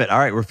 I love it. All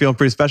right, we're feeling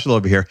pretty special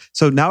over here.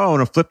 So now I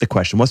want to flip the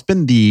question. What's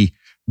been the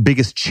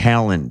biggest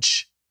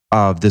challenge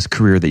of this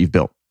career that you've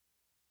built?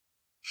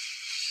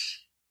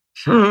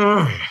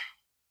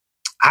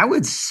 I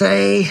would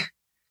say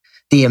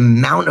the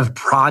amount of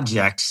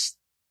projects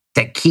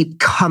that keep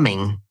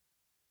coming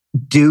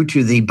due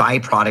to the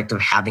byproduct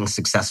of having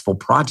successful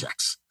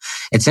projects.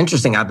 It's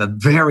interesting. I have a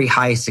very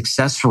high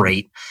success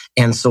rate.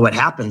 And so what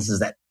happens is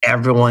that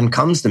everyone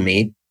comes to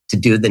me to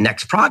do the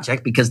next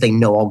project because they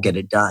know I'll get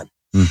it done.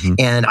 Mm-hmm.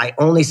 And I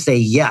only say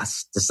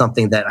yes to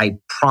something that I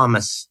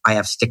promise I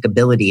have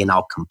stickability and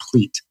I'll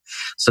complete.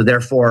 So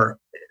therefore,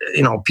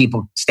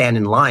 people stand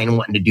in line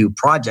wanting to do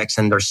projects,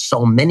 and there's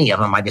so many of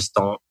them. I just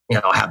don't,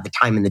 have the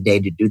time in the day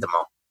to do them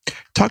all.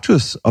 Talk to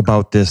us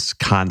about this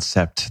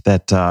concept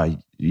that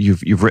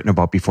you've written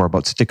about before,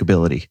 about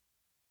stickability.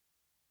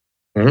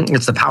 Mm-hmm.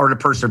 It's the power to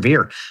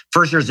persevere.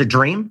 First, there's a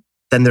dream,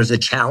 then there's a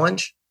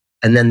challenge,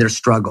 and then there's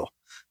struggle.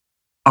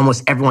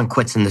 Almost everyone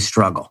quits in the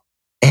struggle.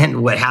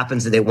 And what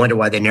happens is they wonder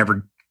why they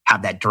never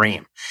have that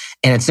dream.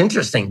 And it's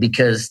interesting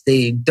because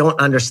they don't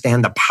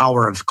understand the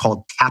power of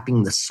called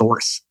tapping the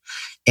source.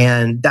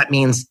 And that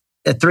means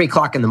at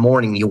 3:00 in the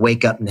morning, you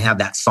wake up and have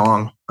that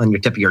song on your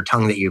tip of your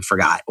tongue that you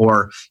forgot,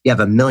 or you have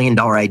 $1 million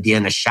idea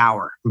in a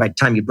shower. And by the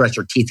time you brush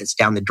your teeth, it's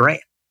down the drain.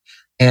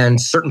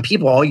 And certain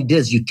people, all you did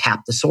is you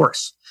tap the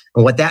source.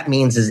 And what that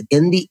means is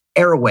in the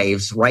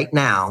airwaves right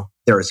now,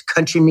 there is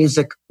country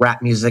music,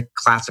 rap music,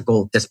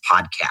 classical, this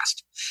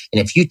podcast.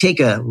 And if you take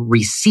a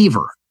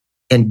receiver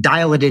and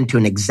dial it into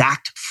an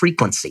exact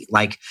frequency,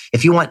 like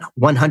if you want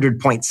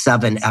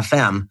 100.7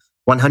 FM,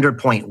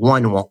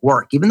 100.1 won't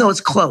work. Even though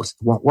it's close,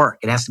 it won't work.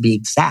 It has to be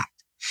exact.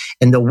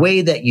 And the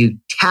way that you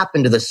tap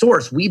into the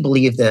source, we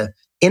believe the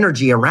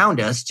energy around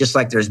us, just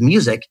like there's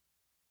music,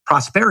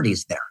 prosperity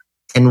is there,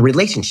 and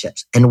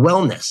relationships, and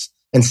wellness,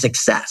 and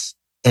success,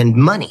 and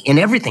money, and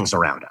everything's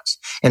around us.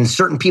 And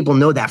certain people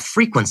know that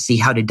frequency,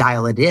 how to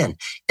dial it in.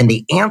 And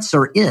the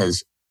answer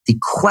is the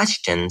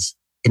questions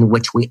in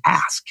which we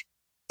ask.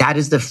 That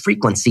is the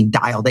frequency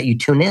dial that you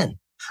tune in.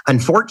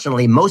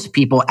 Unfortunately, most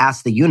people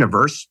ask the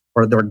universe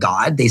or their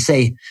God, they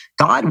say,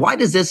 "God, why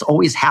does this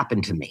always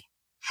happen to me?"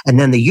 And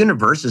then the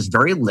universe is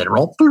very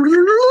literal.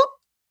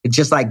 It's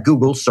just like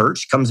Google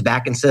search comes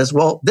back and says,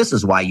 "Well, this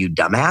is why, you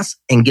dumbass,"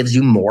 and gives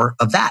you more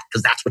of that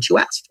because that's what you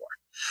asked for.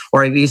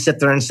 Or if you sit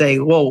there and say,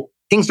 "Well,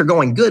 things are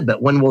going good,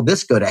 but when will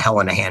this go to hell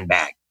in a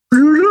handbag?"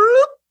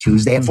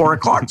 Tuesday at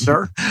 4:00,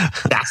 sir.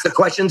 That's the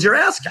questions you're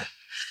asking.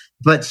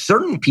 But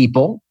certain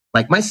people,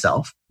 like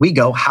myself, we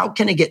go, how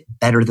can I get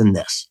better than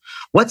this?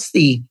 What's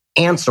the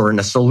answer and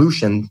a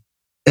solution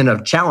in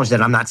a challenge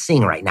that I'm not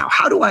seeing right now?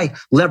 How do I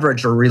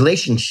leverage a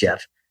relationship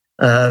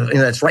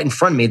that's right in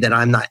front of me that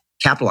I'm not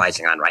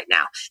capitalizing on right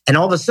now? And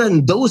all of a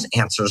sudden, those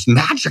answers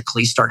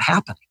magically start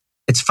happening.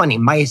 It's funny.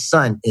 My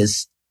son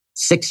is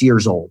 6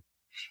 years old.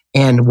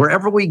 And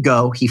wherever we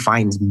go, he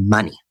finds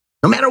money.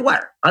 No matter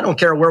where. I don't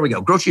care where we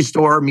go. Grocery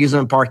store,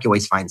 amusement park, he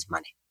always finds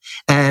money.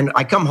 And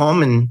I come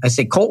home and I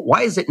say, "Colt,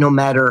 why is it no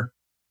matter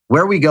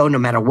where we go, no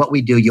matter what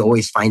we do, you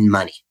always find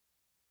money?"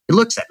 He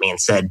looks at me and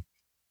said,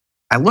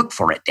 I look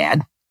for it,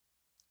 Dad.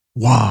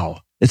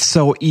 Wow. It's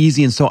so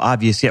easy and so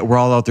obvious, yet we're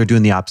all out there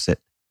doing the opposite.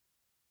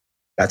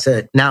 That's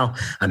it. Now,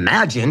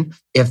 imagine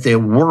if the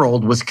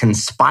world was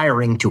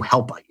conspiring to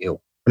help you.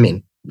 I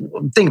mean,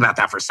 think about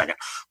that for a second.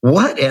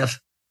 What if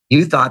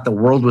you thought the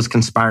world was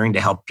conspiring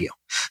to help you?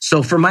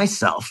 So for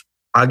myself,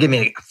 I'll give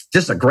you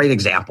just a great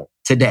example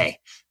today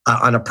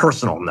on a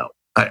personal note.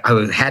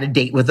 I had a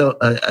date with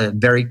a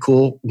very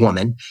cool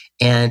woman,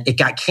 and it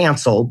got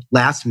canceled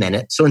last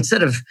minute. So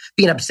instead of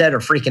being upset or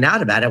freaking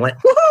out about it, I went,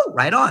 woohoo,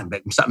 right on.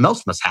 But something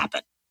else must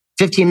happen.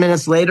 15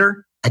 minutes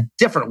later, a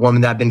different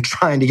woman that I've been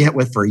trying to get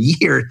with for a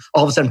year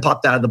all of a sudden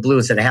popped out of the blue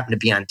and said, I happen to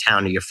be on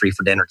town. Are you free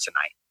for dinner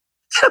tonight?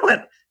 So I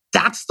went,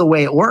 that's the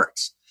way it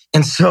works.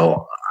 And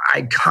so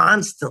I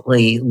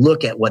constantly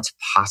look at what's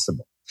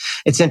possible.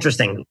 It's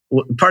interesting.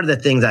 Part of the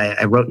things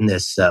I wrote in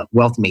this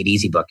Wealth Made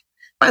Easy book,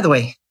 by the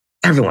way,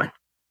 everyone,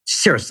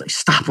 seriously,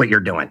 stop what you're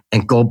doing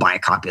and go buy a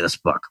copy of this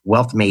book,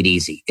 Wealth Made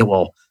Easy. It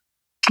will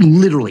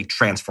literally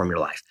transform your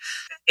life.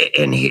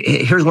 And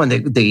here's one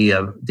of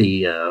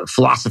the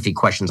philosophy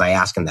questions I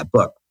ask in that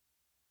book.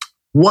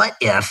 What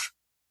if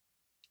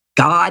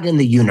God in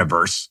the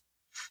universe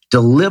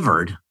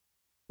delivered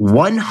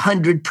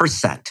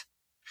 100%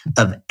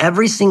 of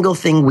every single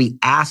thing we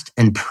asked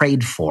and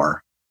prayed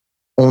for,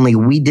 only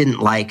we didn't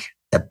like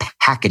the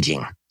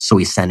packaging, so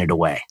we sent it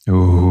away?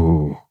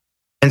 Ooh.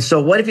 And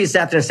so what if he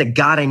sat there and said,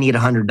 God, I need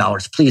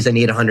 $100. Please, I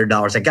need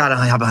 $100. I got to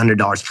have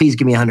 $100. Please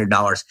give me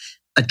 $100.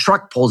 A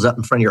truck pulls up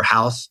in front of your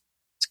house.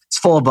 It's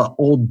full of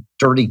old,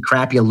 dirty,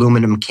 crappy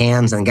aluminum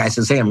cans. And the guy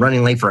says, hey, I'm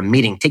running late for a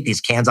meeting. Take these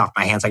cans off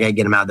my hands. I got to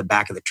get them out of the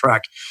back of the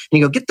truck. And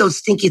you go, get those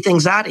stinky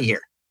things out of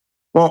here.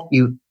 Well,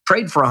 you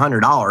prayed for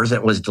 $100.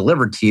 It was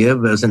delivered to you. It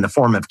was in the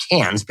form of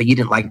cans, but you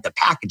didn't like the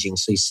packaging,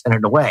 so you sent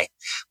it away.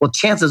 Well,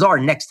 chances are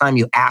next time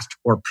you asked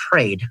or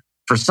prayed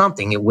for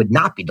something, it would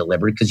not be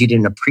delivered because you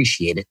didn't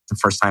appreciate it the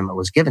first time it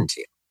was given to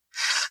you.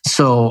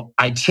 So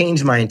I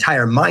changed my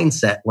entire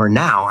mindset where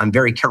now I'm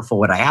very careful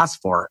what I ask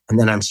for. And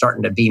then I'm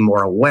starting to be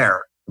more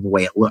aware of the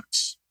way it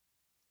looks.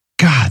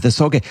 God, that's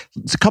okay.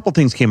 A couple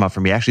things came up for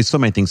me. Actually, so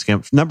many things came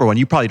up. Number one,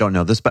 you probably don't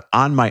know this, but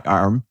on my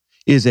arm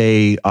is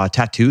a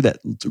tattoo that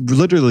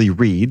literally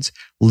reads,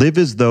 live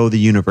as though the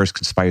universe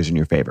conspires in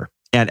your favor.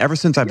 And ever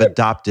since I've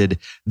adopted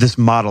this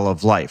model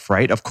of life,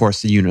 right? Of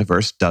course, the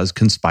universe does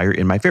conspire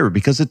in my favor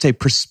because it's a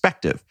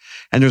perspective.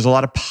 And there's a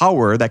lot of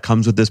power that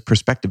comes with this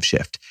perspective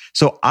shift.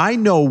 So I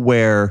know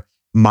where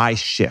my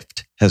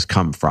shift has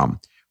come from.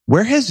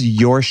 Where has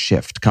your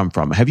shift come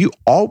from? Have you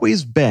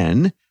always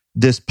been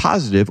this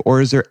positive,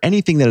 or is there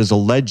anything that has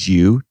led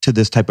you to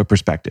this type of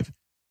perspective?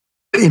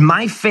 In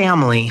my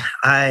family,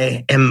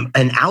 I am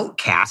an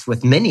outcast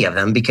with many of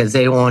them because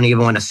they won't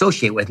even want to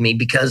associate with me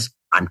because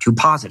I'm too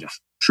positive.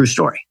 True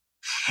story.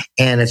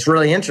 And it's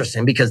really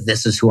interesting because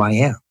this is who I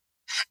am.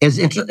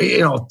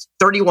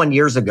 31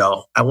 years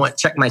ago, I went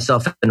check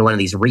myself into one of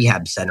these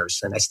rehab centers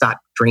and I stopped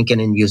drinking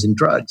and using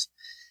drugs.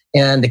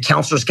 And the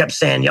counselors kept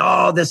saying,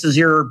 oh, this is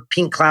your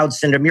pink cloud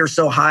syndrome. You're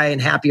so high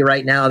and happy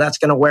right now. That's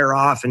going to wear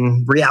off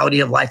and reality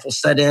of life will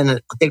set in.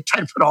 And they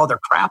tried to put all their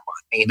crap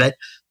on me, but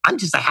I'm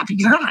just a happy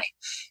guy.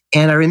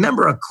 And I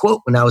remember a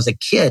quote when I was a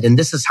kid, and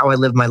this is how I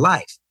live my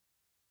life.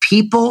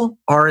 People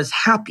are as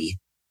happy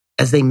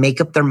as they make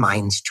up their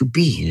minds to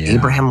be. Yeah.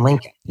 Abraham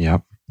Lincoln.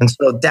 Yep. And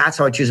so that's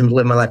how I choose to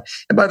live my life.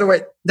 And by the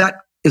way, that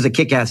is a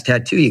kick-ass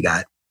tattoo you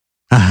got.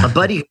 A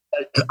buddy,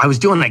 I was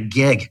doing a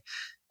gig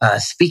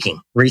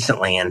speaking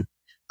recently, and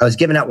I was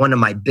giving out one of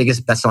my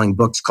biggest best-selling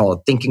books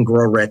called Think and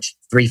Grow Rich,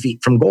 3 Feet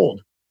from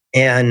Gold.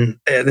 And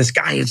this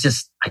guy is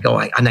just,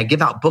 I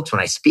give out books when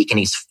I speak, and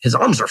his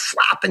arms are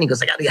flapping. He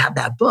goes, I got to have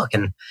that book.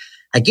 And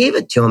I gave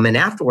it to him. And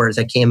afterwards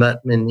I came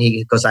up and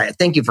he goes, I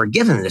thank you for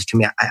giving this to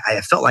me.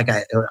 I felt like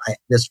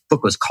this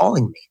book was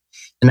calling me.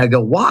 And I go,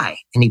 why?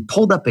 And he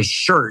pulled up his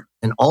shirt,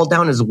 and all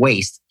down his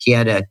waist, he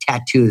had a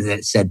tattoo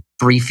that said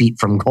 3 feet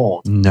from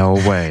gold. No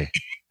way.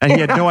 And he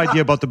had no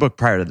idea about the book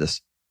prior to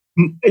this.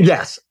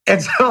 Yes.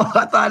 And so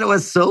I thought it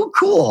was so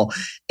cool.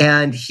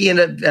 And he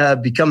ended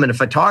up becoming a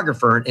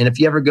photographer. And if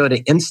you ever go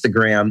to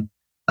Instagram,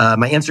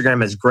 my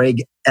Instagram is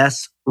Greg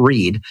S.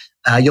 Reid.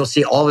 You'll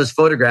see all of his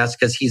photographs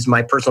because he's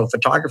my personal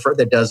photographer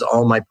that does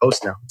all my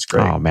posts now. It's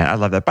great. Oh, man. I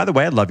love that. By the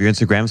way, I love your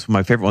Instagrams. It's one of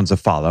my favorite ones to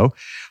follow.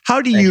 How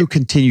do you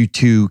continue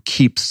to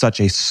keep such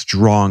a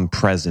strong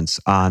presence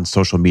on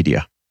social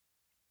media?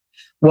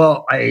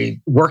 Well, I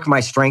work my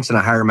strengths and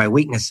I hire my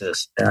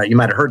weaknesses. You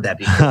might have heard that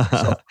before.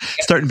 So,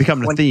 starting to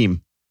become a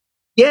theme.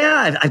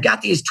 Yeah, I've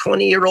got these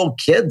 20-year-old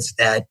kids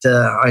that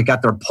I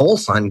got their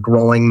pulse on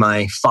growing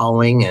my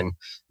following, and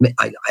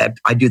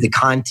I do the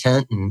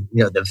content and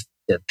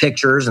the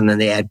pictures, and then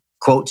they add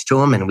quotes to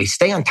them, and we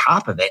stay on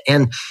top of it.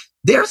 And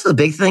there's the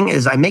big thing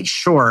is I make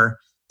sure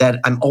that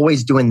I'm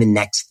always doing the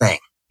next thing.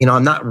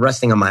 I'm not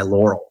resting on my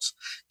laurels.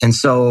 And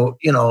so,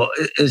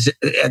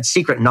 at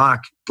Secret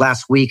Knock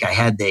last week, I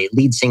had the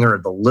lead singer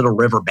of the Little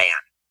River Band.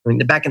 I mean,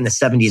 back in the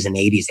 70s and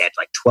 80s, they had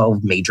like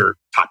 12 major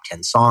top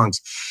 10 songs.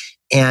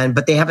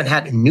 But they haven't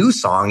had a new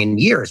song in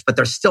years, but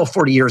they're still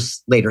 40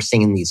 years later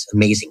singing these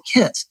amazing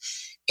hits.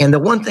 And the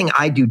one thing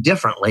I do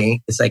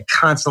differently is I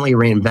constantly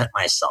reinvent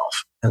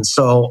myself. And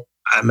so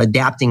I'm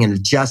adapting and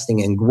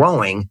adjusting and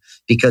growing,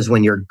 because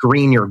when you're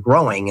green, you're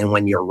growing. And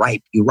when you're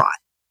ripe, you rot.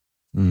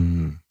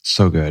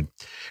 So good.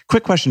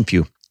 Quick question for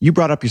you. You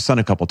brought up your son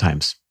a couple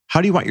times.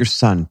 How do you want your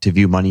son to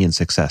view money and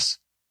success?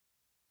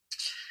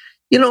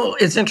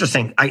 It's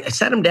interesting. I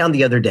sat him down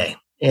the other day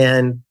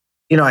and,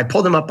 I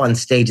pulled him up on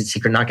stage at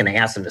Secret, not going to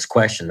ask him this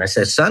question. I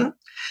said, son,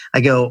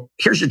 I go,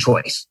 here's your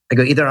choice. I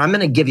go, either I'm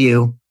going to give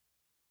you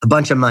a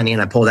bunch of money,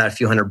 and I pulled out a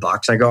few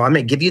 $100. I go, I'm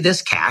going to give you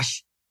this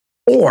cash,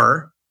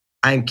 or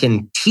I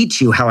can teach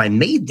you how I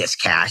made this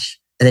cash,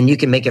 and then you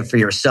can make it for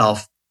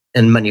yourself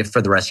and money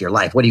for the rest of your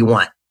life. What do you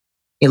want?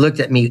 He looked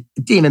at me,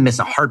 didn't even miss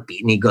a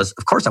heartbeat. And he goes,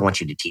 of course I want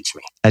you to teach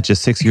me. At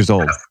just 6 years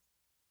old.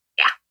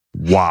 Yeah.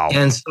 Wow.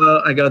 And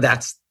so I go,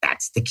 that's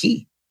the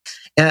key.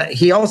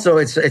 He also,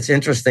 it's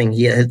interesting.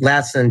 He had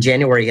last in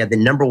January, he had the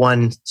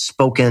 #1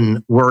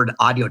 spoken word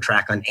audio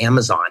track on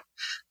Amazon,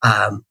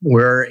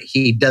 where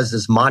he does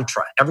his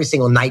mantra every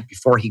single night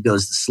before he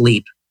goes to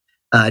sleep.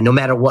 No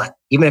matter what,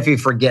 even if he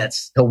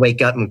forgets, he'll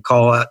wake up and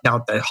call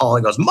out the hall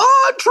and goes,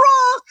 mantra.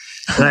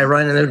 And I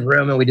run in the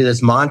room and we do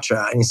this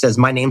mantra. And he says,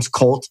 my name's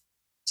Colt.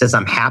 He says,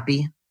 I'm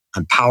happy,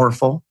 I'm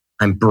powerful,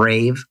 I'm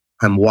brave,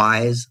 I'm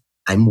wise,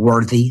 I'm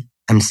worthy,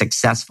 I'm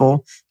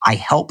successful, I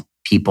help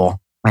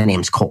people. My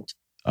name's Colt.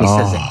 He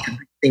says it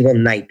every single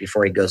night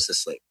before he goes to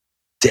sleep.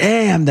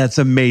 Damn, that's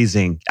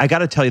amazing. I got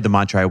to tell you the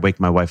mantra I wake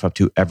my wife up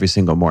to every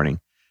single morning.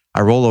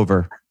 I roll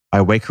over,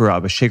 I wake her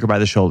up, I shake her by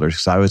the shoulders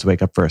because I always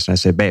wake up first. And I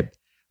say, babe,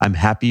 I'm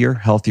happier,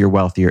 healthier,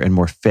 wealthier, and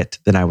more fit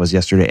than I was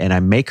yesterday. And I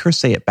make her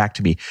say it back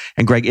to me.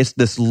 And Greg, it's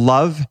this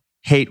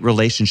love-hate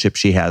relationship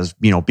she has,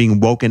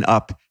 being woken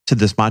up to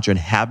this mantra and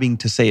having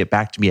to say it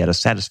back to me at a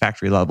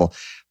satisfactory level.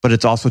 But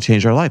it's also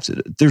changed our lives.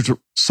 There's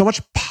so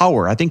much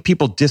power. I think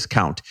people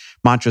discount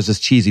mantras as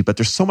cheesy, but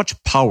there's so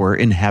much power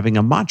in having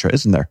a mantra,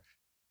 isn't there?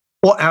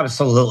 Well,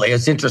 absolutely.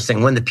 It's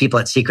interesting. One of the people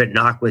at Secret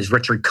Knock was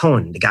Richard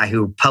Cohen, the guy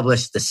who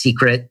published The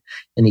Secret,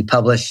 and he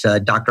published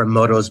Dr.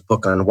 Emoto's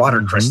book on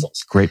water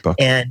crystals. Great book.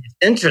 And it's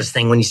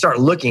interesting when you start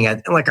looking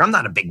at, I'm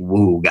not a big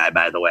woo guy,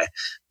 by the way.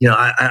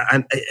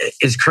 I'm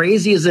as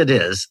crazy as it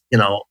is,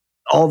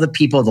 all the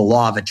people, the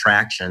law of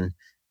attraction.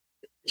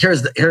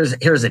 Here's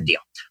the deal.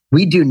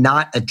 We do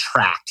not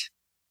attract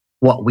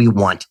what we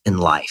want in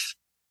life.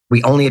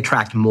 We only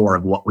attract more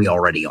of what we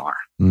already are.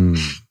 And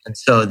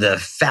so the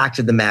fact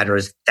of the matter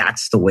is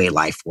that's the way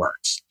life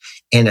works.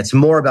 And it's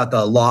more about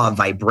the law of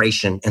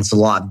vibration and it's the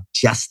law of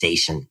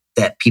gestation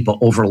that people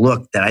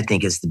overlook that I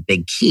think is the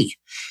big key.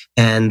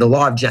 And the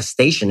law of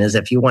gestation is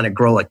if you want to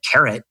grow a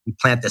carrot, you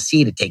plant the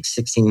seed, it takes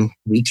 16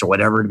 weeks or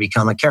whatever to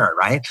become a carrot,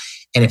 right?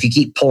 And if you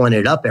keep pulling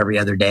it up every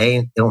other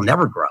day, it'll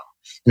never grow.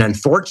 And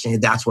unfortunately,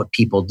 that's what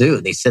people do.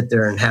 They sit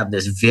there and have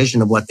this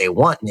vision of what they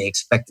want and they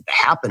expect it to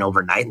happen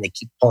overnight and they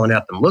keep pulling it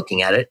up and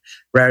looking at it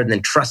rather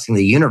than trusting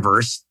the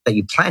universe that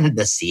you planted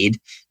the seed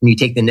and you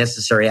take the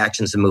necessary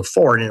actions to move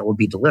forward and it will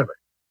be delivered.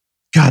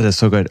 God, that's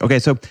so good. Okay,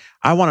 so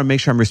I want to make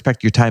sure I'm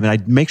respecting your time, and I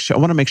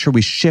want to make sure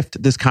we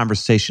shift this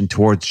conversation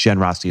towards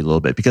generosity a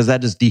little bit because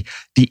that is the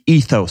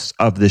ethos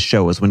of this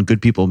show. Is when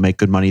good people make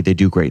good money, they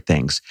do great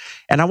things.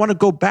 And I want to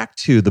go back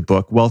to the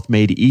book Wealth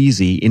Made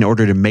Easy in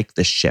order to make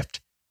this shift.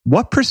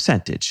 What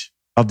percentage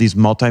of these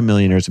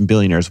multimillionaires and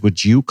billionaires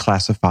would you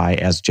classify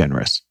as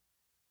generous?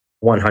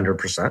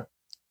 100%.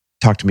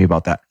 Talk to me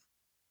about that.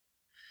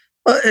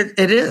 Well,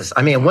 it is.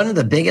 I mean, one of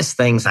the biggest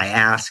things I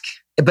ask,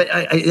 but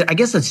I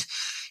guess it's.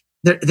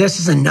 This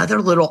is another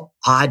little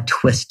odd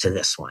twist to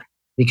this one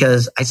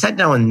because I sat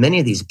down with many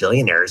of these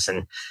billionaires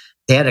and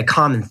they had a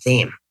common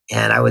theme.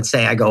 And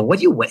I go, what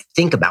do you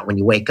think about when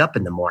you wake up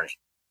in the morning?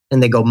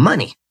 And they go,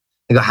 money.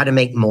 I go, how to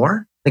make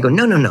more? They go,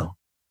 no.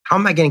 How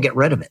am I going to get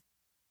rid of it?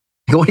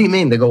 I go, what do you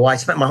mean? They go, well, I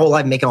spent my whole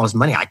life making all this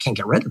money. I can't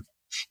get rid of it.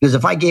 Because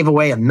if I gave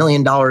away $1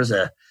 million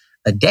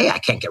a day, I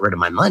can't get rid of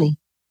my money.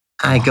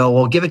 I go,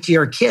 well, give it to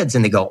your kids.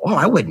 And they go, oh,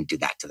 I wouldn't do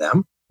that to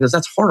them. He goes,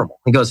 that's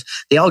horrible. He goes,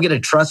 they all get a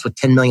trust with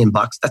 $10 million.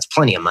 That's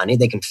plenty of money.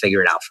 They can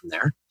figure it out from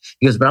there.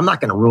 He goes, but I'm not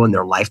going to ruin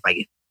their life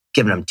by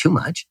giving them too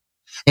much.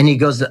 And he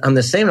goes, I'm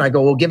the same. And I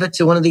go, well, give it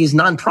to one of these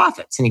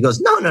nonprofits. And he goes,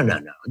 no.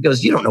 He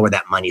goes, you don't know where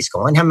that money's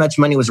going. How much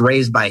money was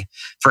raised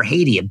for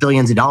Haiti at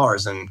billions of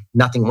dollars and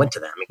nothing went to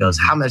them? He goes,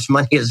 how much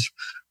money is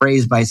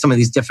raised by some of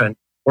these different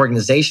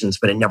organizations,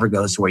 but it never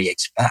goes to where you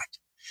expect.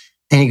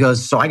 And he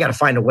goes, so I got to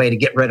find a way to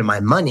get rid of my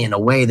money in a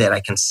way that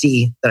I can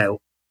see that I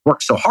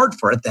work so hard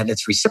for it that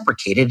it's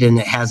reciprocated and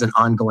it has an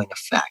ongoing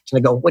effect. And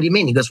I go, what do you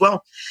mean? He goes,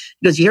 well,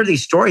 you hear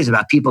these stories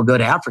about people go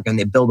to Africa and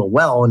they build a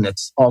well and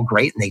it's all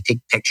great and they take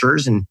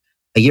pictures and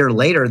a year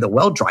later the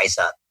well dries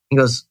up. He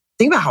goes,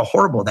 think about how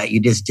horrible that you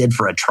just did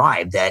for a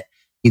tribe that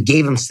you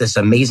gave them this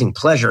amazing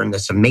pleasure and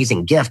this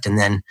amazing gift. And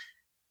then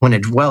when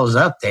it wells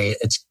up,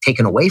 it's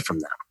taken away from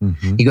them.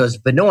 Mm-hmm. He goes,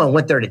 but no one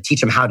went there to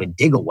teach them how to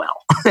dig a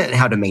well and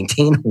how to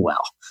maintain a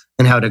well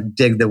and how to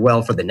dig the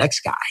well for the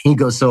next guy. He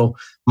goes, so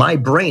my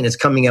brain is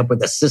coming up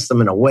with a system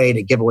and a way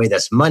to give away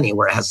this money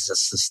where it has a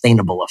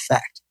sustainable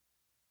effect.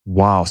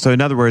 Wow. So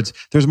in other words,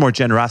 there's more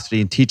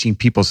generosity in teaching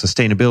people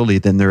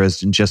sustainability than there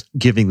is in just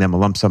giving them a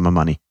lump sum of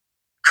money.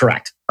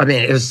 Correct. I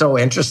mean, it was so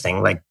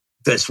interesting. Like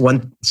this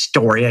one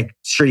story, I'm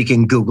sure you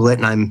can Google it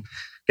and I'm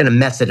going to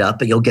mess it up,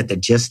 but you'll get the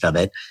gist of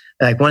it.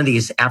 Like one of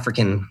these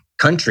African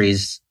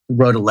countries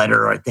wrote a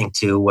letter, I think,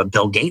 to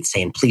Bill Gates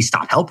saying, please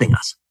stop helping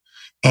us.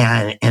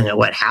 And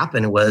what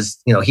happened was,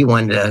 he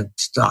wanted to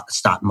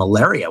stop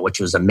malaria,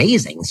 which was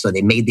amazing. So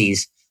they made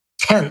these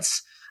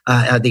tents,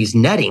 these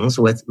nettings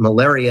with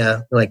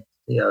malaria, like,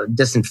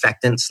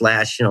 disinfectant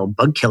 /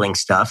 bug killing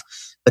stuff.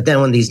 But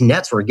then when these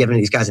nets were given to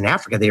these guys in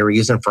Africa, they were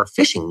using them for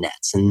fishing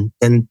nets. And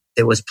then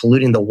it was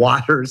polluting the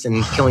waters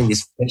and killing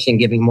these fish and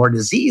giving more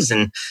disease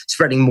and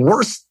spreading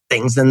worse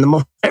things than the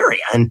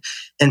malaria.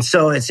 And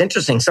so it's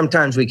interesting.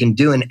 Sometimes we can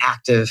do an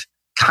act of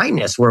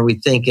kindness where we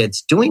think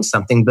it's doing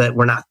something, but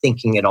we're not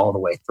thinking it all the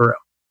way through.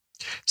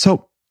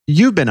 So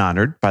you've been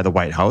honored by the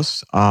White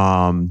House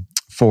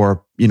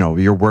for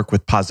your work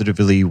with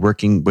positively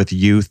working with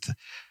youth.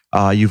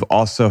 You've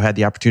also had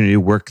the opportunity to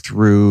work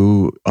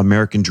through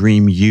American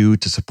Dream U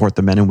to support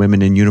the men and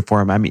women in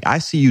uniform. I mean, I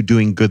see you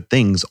doing good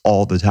things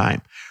all the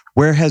time.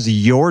 Where has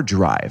your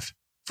drive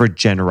for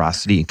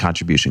generosity and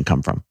contribution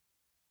come from?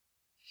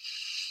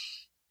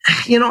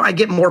 I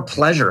get more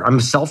pleasure. I'm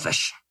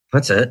selfish.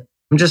 That's it.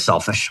 I'm just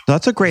selfish.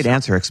 That's a great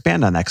answer.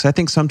 Expand on that, because I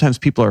think sometimes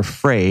people are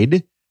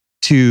afraid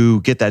to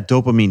get that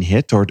dopamine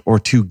hit or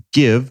to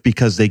give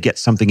because they get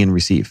something and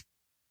receive.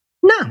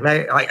 No,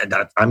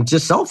 I'm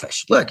just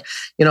selfish. Look,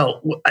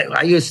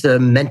 I used to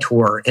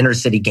mentor inner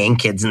city gang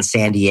kids in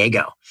San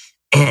Diego,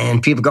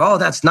 and people go, "Oh,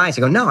 that's nice."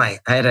 I go, "No, I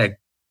had a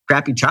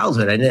crappy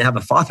childhood. I didn't have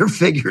a father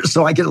figure,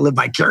 so I get to live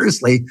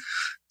vicariously,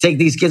 take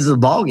these kids to the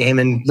ball game,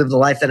 and live the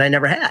life that I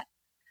never had."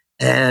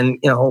 And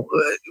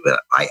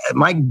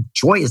my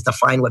joy is to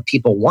find what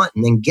people want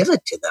and then give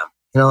it to them.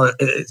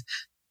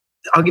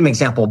 I'll give you an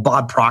example.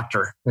 Bob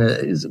Proctor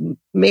is an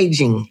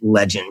amazing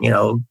legend.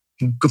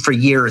 For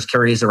years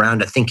carries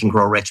around a Think and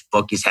Grow Rich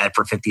book he's had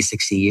for 50,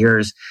 60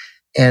 years.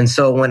 And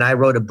so when I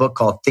wrote a book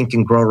called Think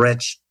and Grow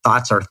Rich,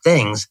 Thoughts Are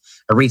Things,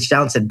 I reached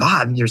out and said,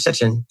 Bob, you're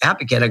such an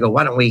advocate. I go,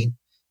 why don't we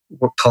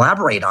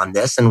collaborate on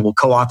this and we'll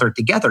co-author it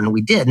together? And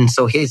we did. And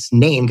so his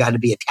name got to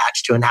be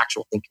attached to an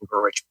actual Think and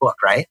Grow Rich book,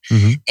 right?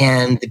 Mm-hmm.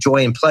 And the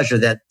joy and pleasure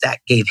that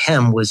gave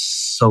him was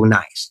so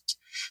nice.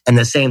 And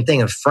the same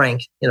thing of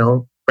Frank,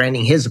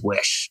 granting his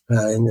wish.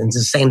 And it's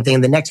the same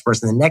thing, the next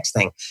person, the next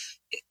thing.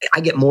 I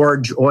get more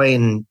joy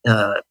and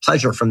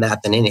pleasure from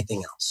that than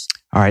anything else.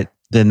 All right.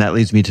 Then that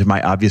leads me to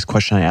my obvious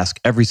question I ask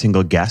every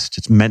single guest.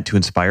 It's meant to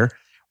inspire.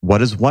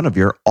 What is one of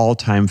your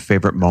all-time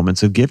favorite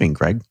moments of giving,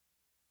 Greg?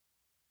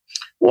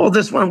 Well,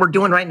 this one we're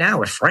doing right now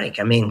with Frank.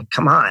 I mean,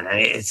 come on.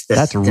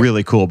 That's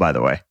really cool, by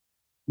the way.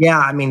 Yeah.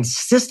 I mean,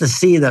 just to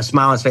see the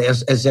smile on his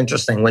face is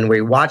interesting. When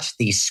we watched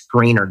the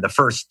screener, the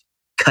first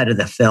cut of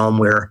the film,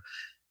 we're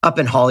up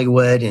in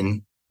Hollywood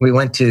and we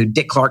went to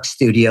Dick Clark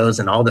Studios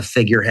and all the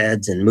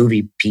figureheads and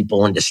movie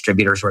people and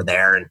distributors were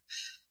there. And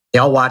they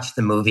all watched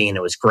the movie and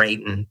it was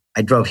great. And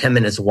I drove him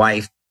and his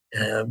wife,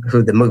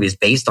 who the movie is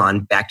based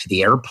on, back to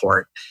the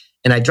airport.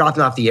 And I dropped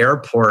him off the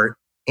airport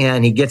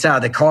and he gets out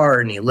of the car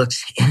and he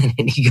looks in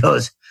and he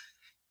goes,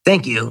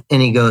 thank you.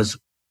 And he goes,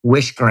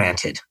 wish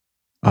granted.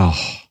 Oh,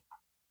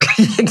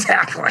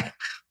 exactly.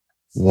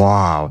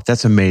 Wow.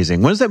 That's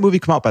amazing. When does that movie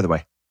come out, by the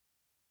way?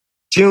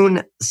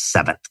 June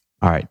 7th.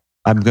 All right.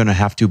 I'm going to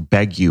have to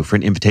beg you for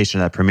an invitation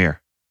to that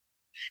premiere.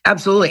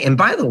 Absolutely. And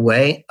by the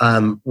way,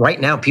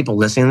 right now, people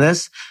listening to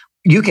this,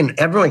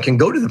 everyone can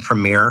go to the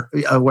premiere.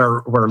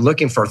 We're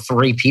looking for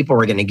 3 people.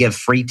 We're going to give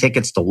free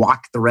tickets to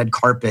walk the red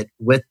carpet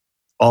with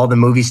all the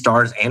movie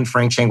stars and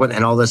Frank Shankwith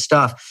and all this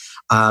stuff.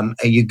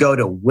 You go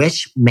to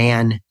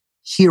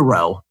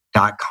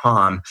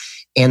wishmanhero.com.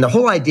 And the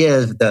whole idea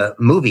of the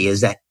movie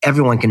is that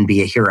everyone can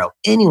be a hero.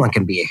 Anyone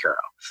can be a hero.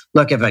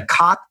 Look, if a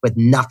cop with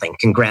nothing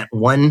can grant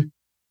one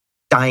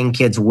dying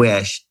kid's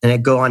wish and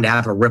it go on to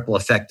have a ripple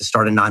effect to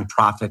start a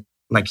nonprofit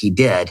like he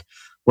did,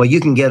 well, you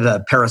can give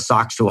a pair of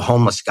socks to a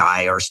homeless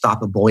guy or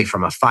stop a bully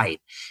from a fight.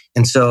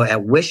 And so at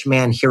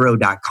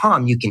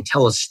wishmanhero.com, you can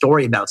tell a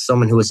story about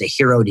someone who was a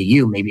hero to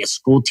you, maybe a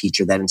school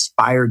teacher that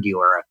inspired you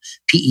or a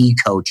PE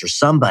coach or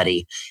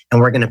somebody.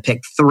 And we're going to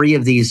pick 3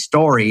 of these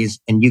stories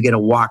and you get to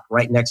walk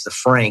right next to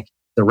Frank,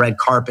 the red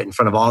carpet in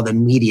front of all the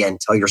media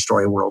and tell your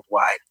story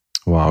worldwide.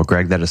 Wow,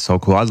 Greg, that is so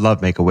cool. I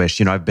love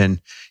Make-A-Wish. I've been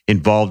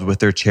involved with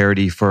their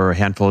charity for a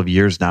handful of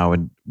years now.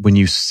 And when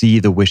you see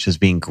the wishes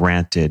being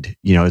granted,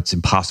 it's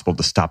impossible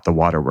to stop the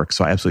waterworks.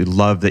 So I absolutely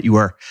love that you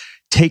are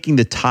taking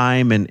the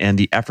time and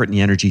the effort and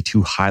the energy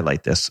to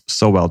highlight this.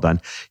 So well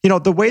done.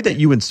 The way that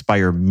you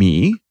inspire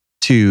me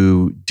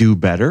to do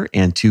better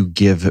and to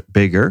give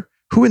bigger,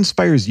 who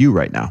inspires you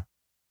right now?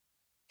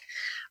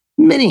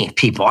 Many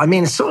people. I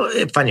mean, it's so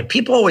funny.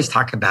 People always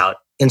talk about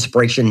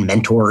inspiration,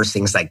 mentors,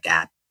 things like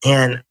that.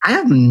 And I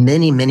have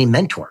many, many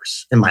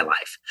mentors in my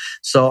life.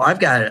 So I've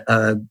got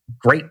a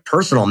great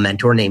personal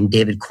mentor named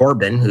David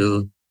Corbin,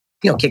 who,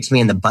 kicks me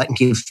in the butt and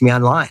keeps me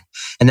online.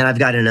 And then I've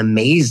got an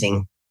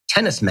amazing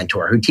tennis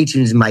mentor who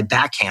teaches me my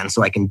backhand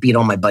so I can beat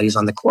all my buddies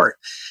on the court.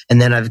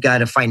 And then I've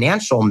got a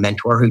financial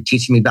mentor who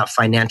teaches me about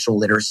financial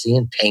literacy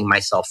and paying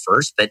myself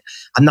first. But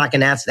I'm not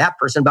going to ask that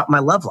person about my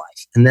love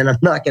life. And then I'm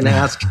not going to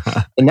ask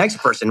the next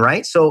person,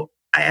 right? So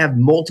I have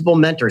multiple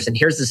mentors. And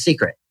here's the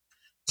secret.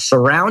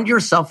 Surround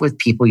yourself with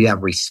people you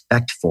have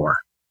respect for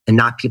and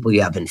not people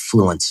you have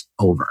influence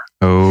over.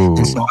 Oh.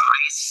 And so I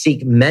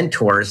seek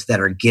mentors that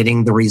are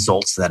getting the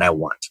results that I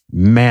want.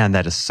 Man,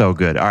 that is so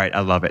good. All right,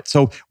 I love it.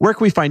 So where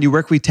can we find you?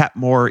 Where can we tap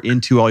more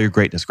into all your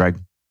greatness, Greg?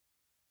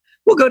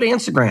 We'll go to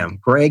Instagram,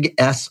 Greg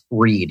S.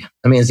 Reid.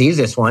 I mean, it's the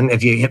easiest one.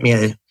 If you hit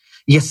me,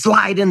 you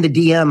slide in the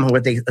DM,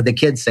 what the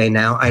kids say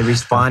now. I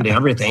respond to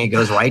everything. It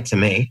goes right to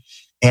me.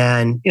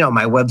 And,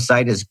 my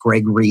website is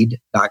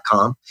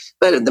gregreid.com.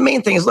 But the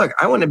main thing is, look,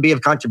 I want to be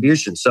of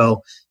contribution.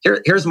 So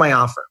here's my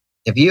offer.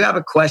 If you have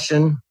a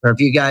question or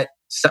if you got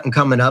something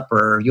coming up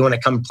or you want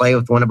to come play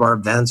with one of our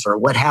events or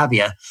what have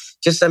you,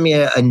 just send me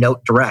a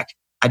note direct.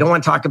 I don't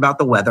want to talk about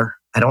the weather.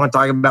 I don't want to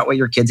talk about what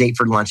your kids ate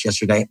for lunch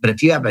yesterday. But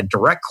if you have a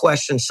direct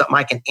question, something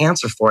I can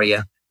answer for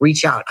you,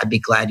 reach out. I'd be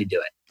glad to do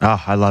it.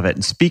 Oh, I love it.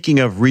 And speaking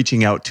of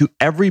reaching out to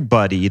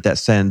everybody that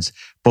sends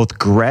both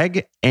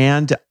Greg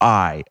and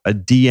I a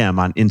DM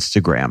on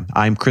Instagram,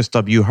 I'm Chris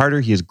W. Harder.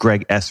 He is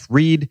Greg S.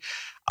 Reid.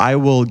 I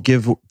will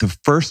give the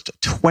first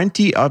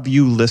 20 of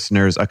you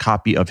listeners a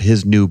copy of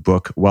his new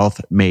book, Wealth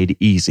Made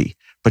Easy.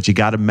 But you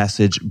got to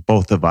message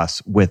both of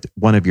us with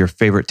one of your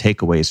favorite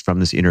takeaways from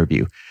this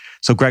interview.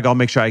 So Greg, I'll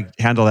make sure I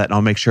handle that and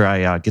I'll make sure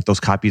I get those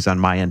copies on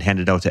my end,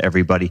 handed out to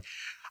everybody.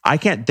 I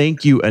can't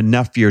thank you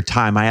enough for your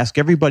time. I ask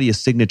everybody a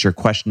signature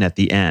question at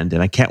the end,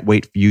 and I can't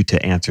wait for you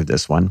to answer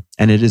this one.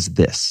 And it is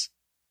this.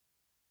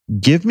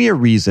 Give me a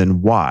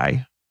reason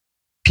why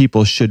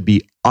people should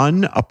be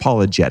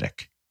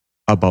unapologetic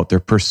about their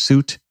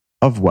pursuit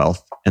of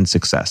wealth and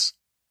success.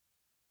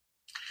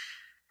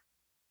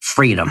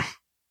 Freedom.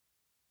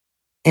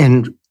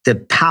 And the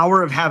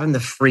power of having the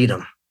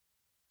freedom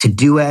to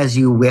do as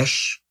you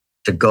wish,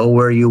 to go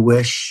where you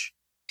wish,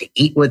 to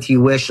eat what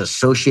you wish,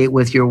 associate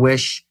with your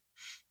wish.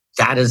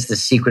 That is the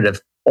secret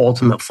of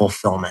ultimate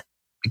fulfillment.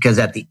 Because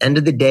at the end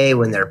of the day,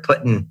 when they're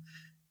putting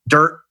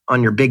dirt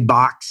on your big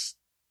box,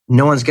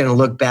 no one's going to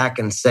look back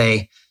and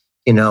say,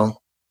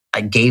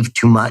 I gave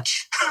too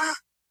much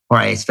or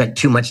I spent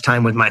too much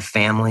time with my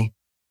family.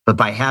 But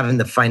by having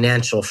the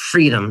financial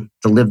freedom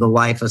to live the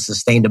life of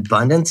sustained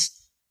abundance,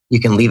 you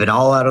can leave it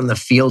all out on the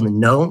field and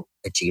know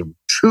that you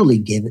truly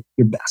gave it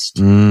your best.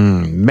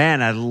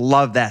 Man, I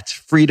love that.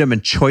 Freedom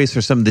and choice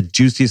are some of the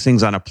juiciest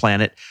things on a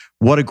planet.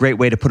 What a great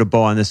way to put a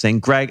bow on this thing.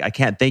 Greg, I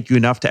can't thank you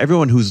enough. To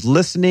everyone who's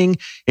listening,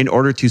 in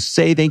order to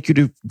say thank you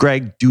to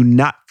Greg, do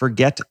not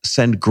forget,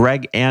 send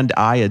Greg and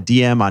I a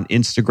DM on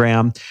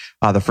Instagram.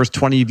 The first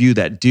 20 of you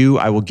that do,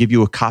 I will give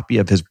you a copy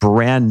of his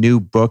brand new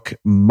book,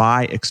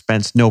 My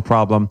Expense, No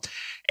Problem.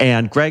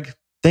 And Greg,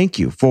 thank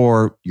you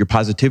for your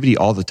positivity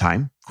all the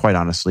time, quite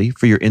honestly,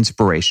 for your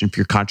inspiration, for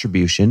your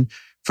contribution,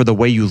 for the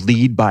way you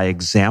lead by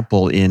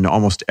example in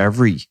almost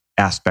every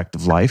aspect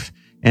of life.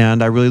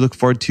 And I really look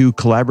forward to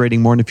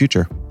collaborating more in the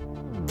future.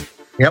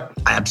 Yep,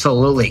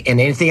 absolutely.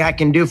 And anything I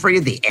can do for you,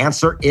 the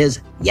answer is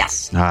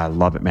yes. I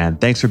love it, man.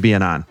 Thanks for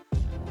being on.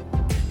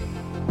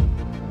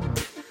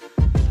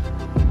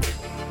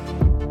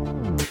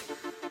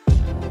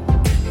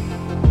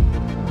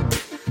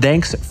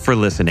 Thanks for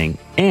listening.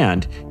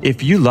 And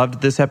if you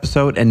loved this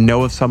episode and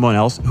know of someone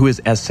else who is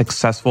as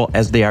successful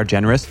as they are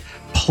generous,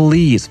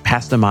 please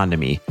pass them on to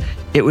me.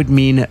 It would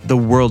mean the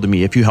world to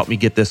me if you help me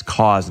get this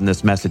cause and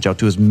this message out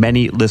to as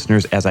many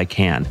listeners as I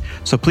can.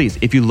 So please,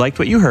 if you liked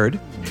what you heard,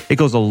 it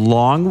goes a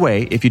long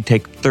way if you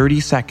take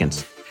 30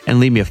 seconds and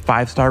leave me a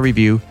 5-star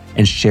review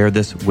and share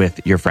this with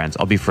your friends.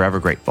 I'll be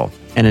forever grateful.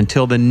 And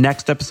until the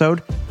next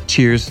episode,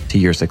 cheers to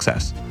your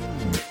success.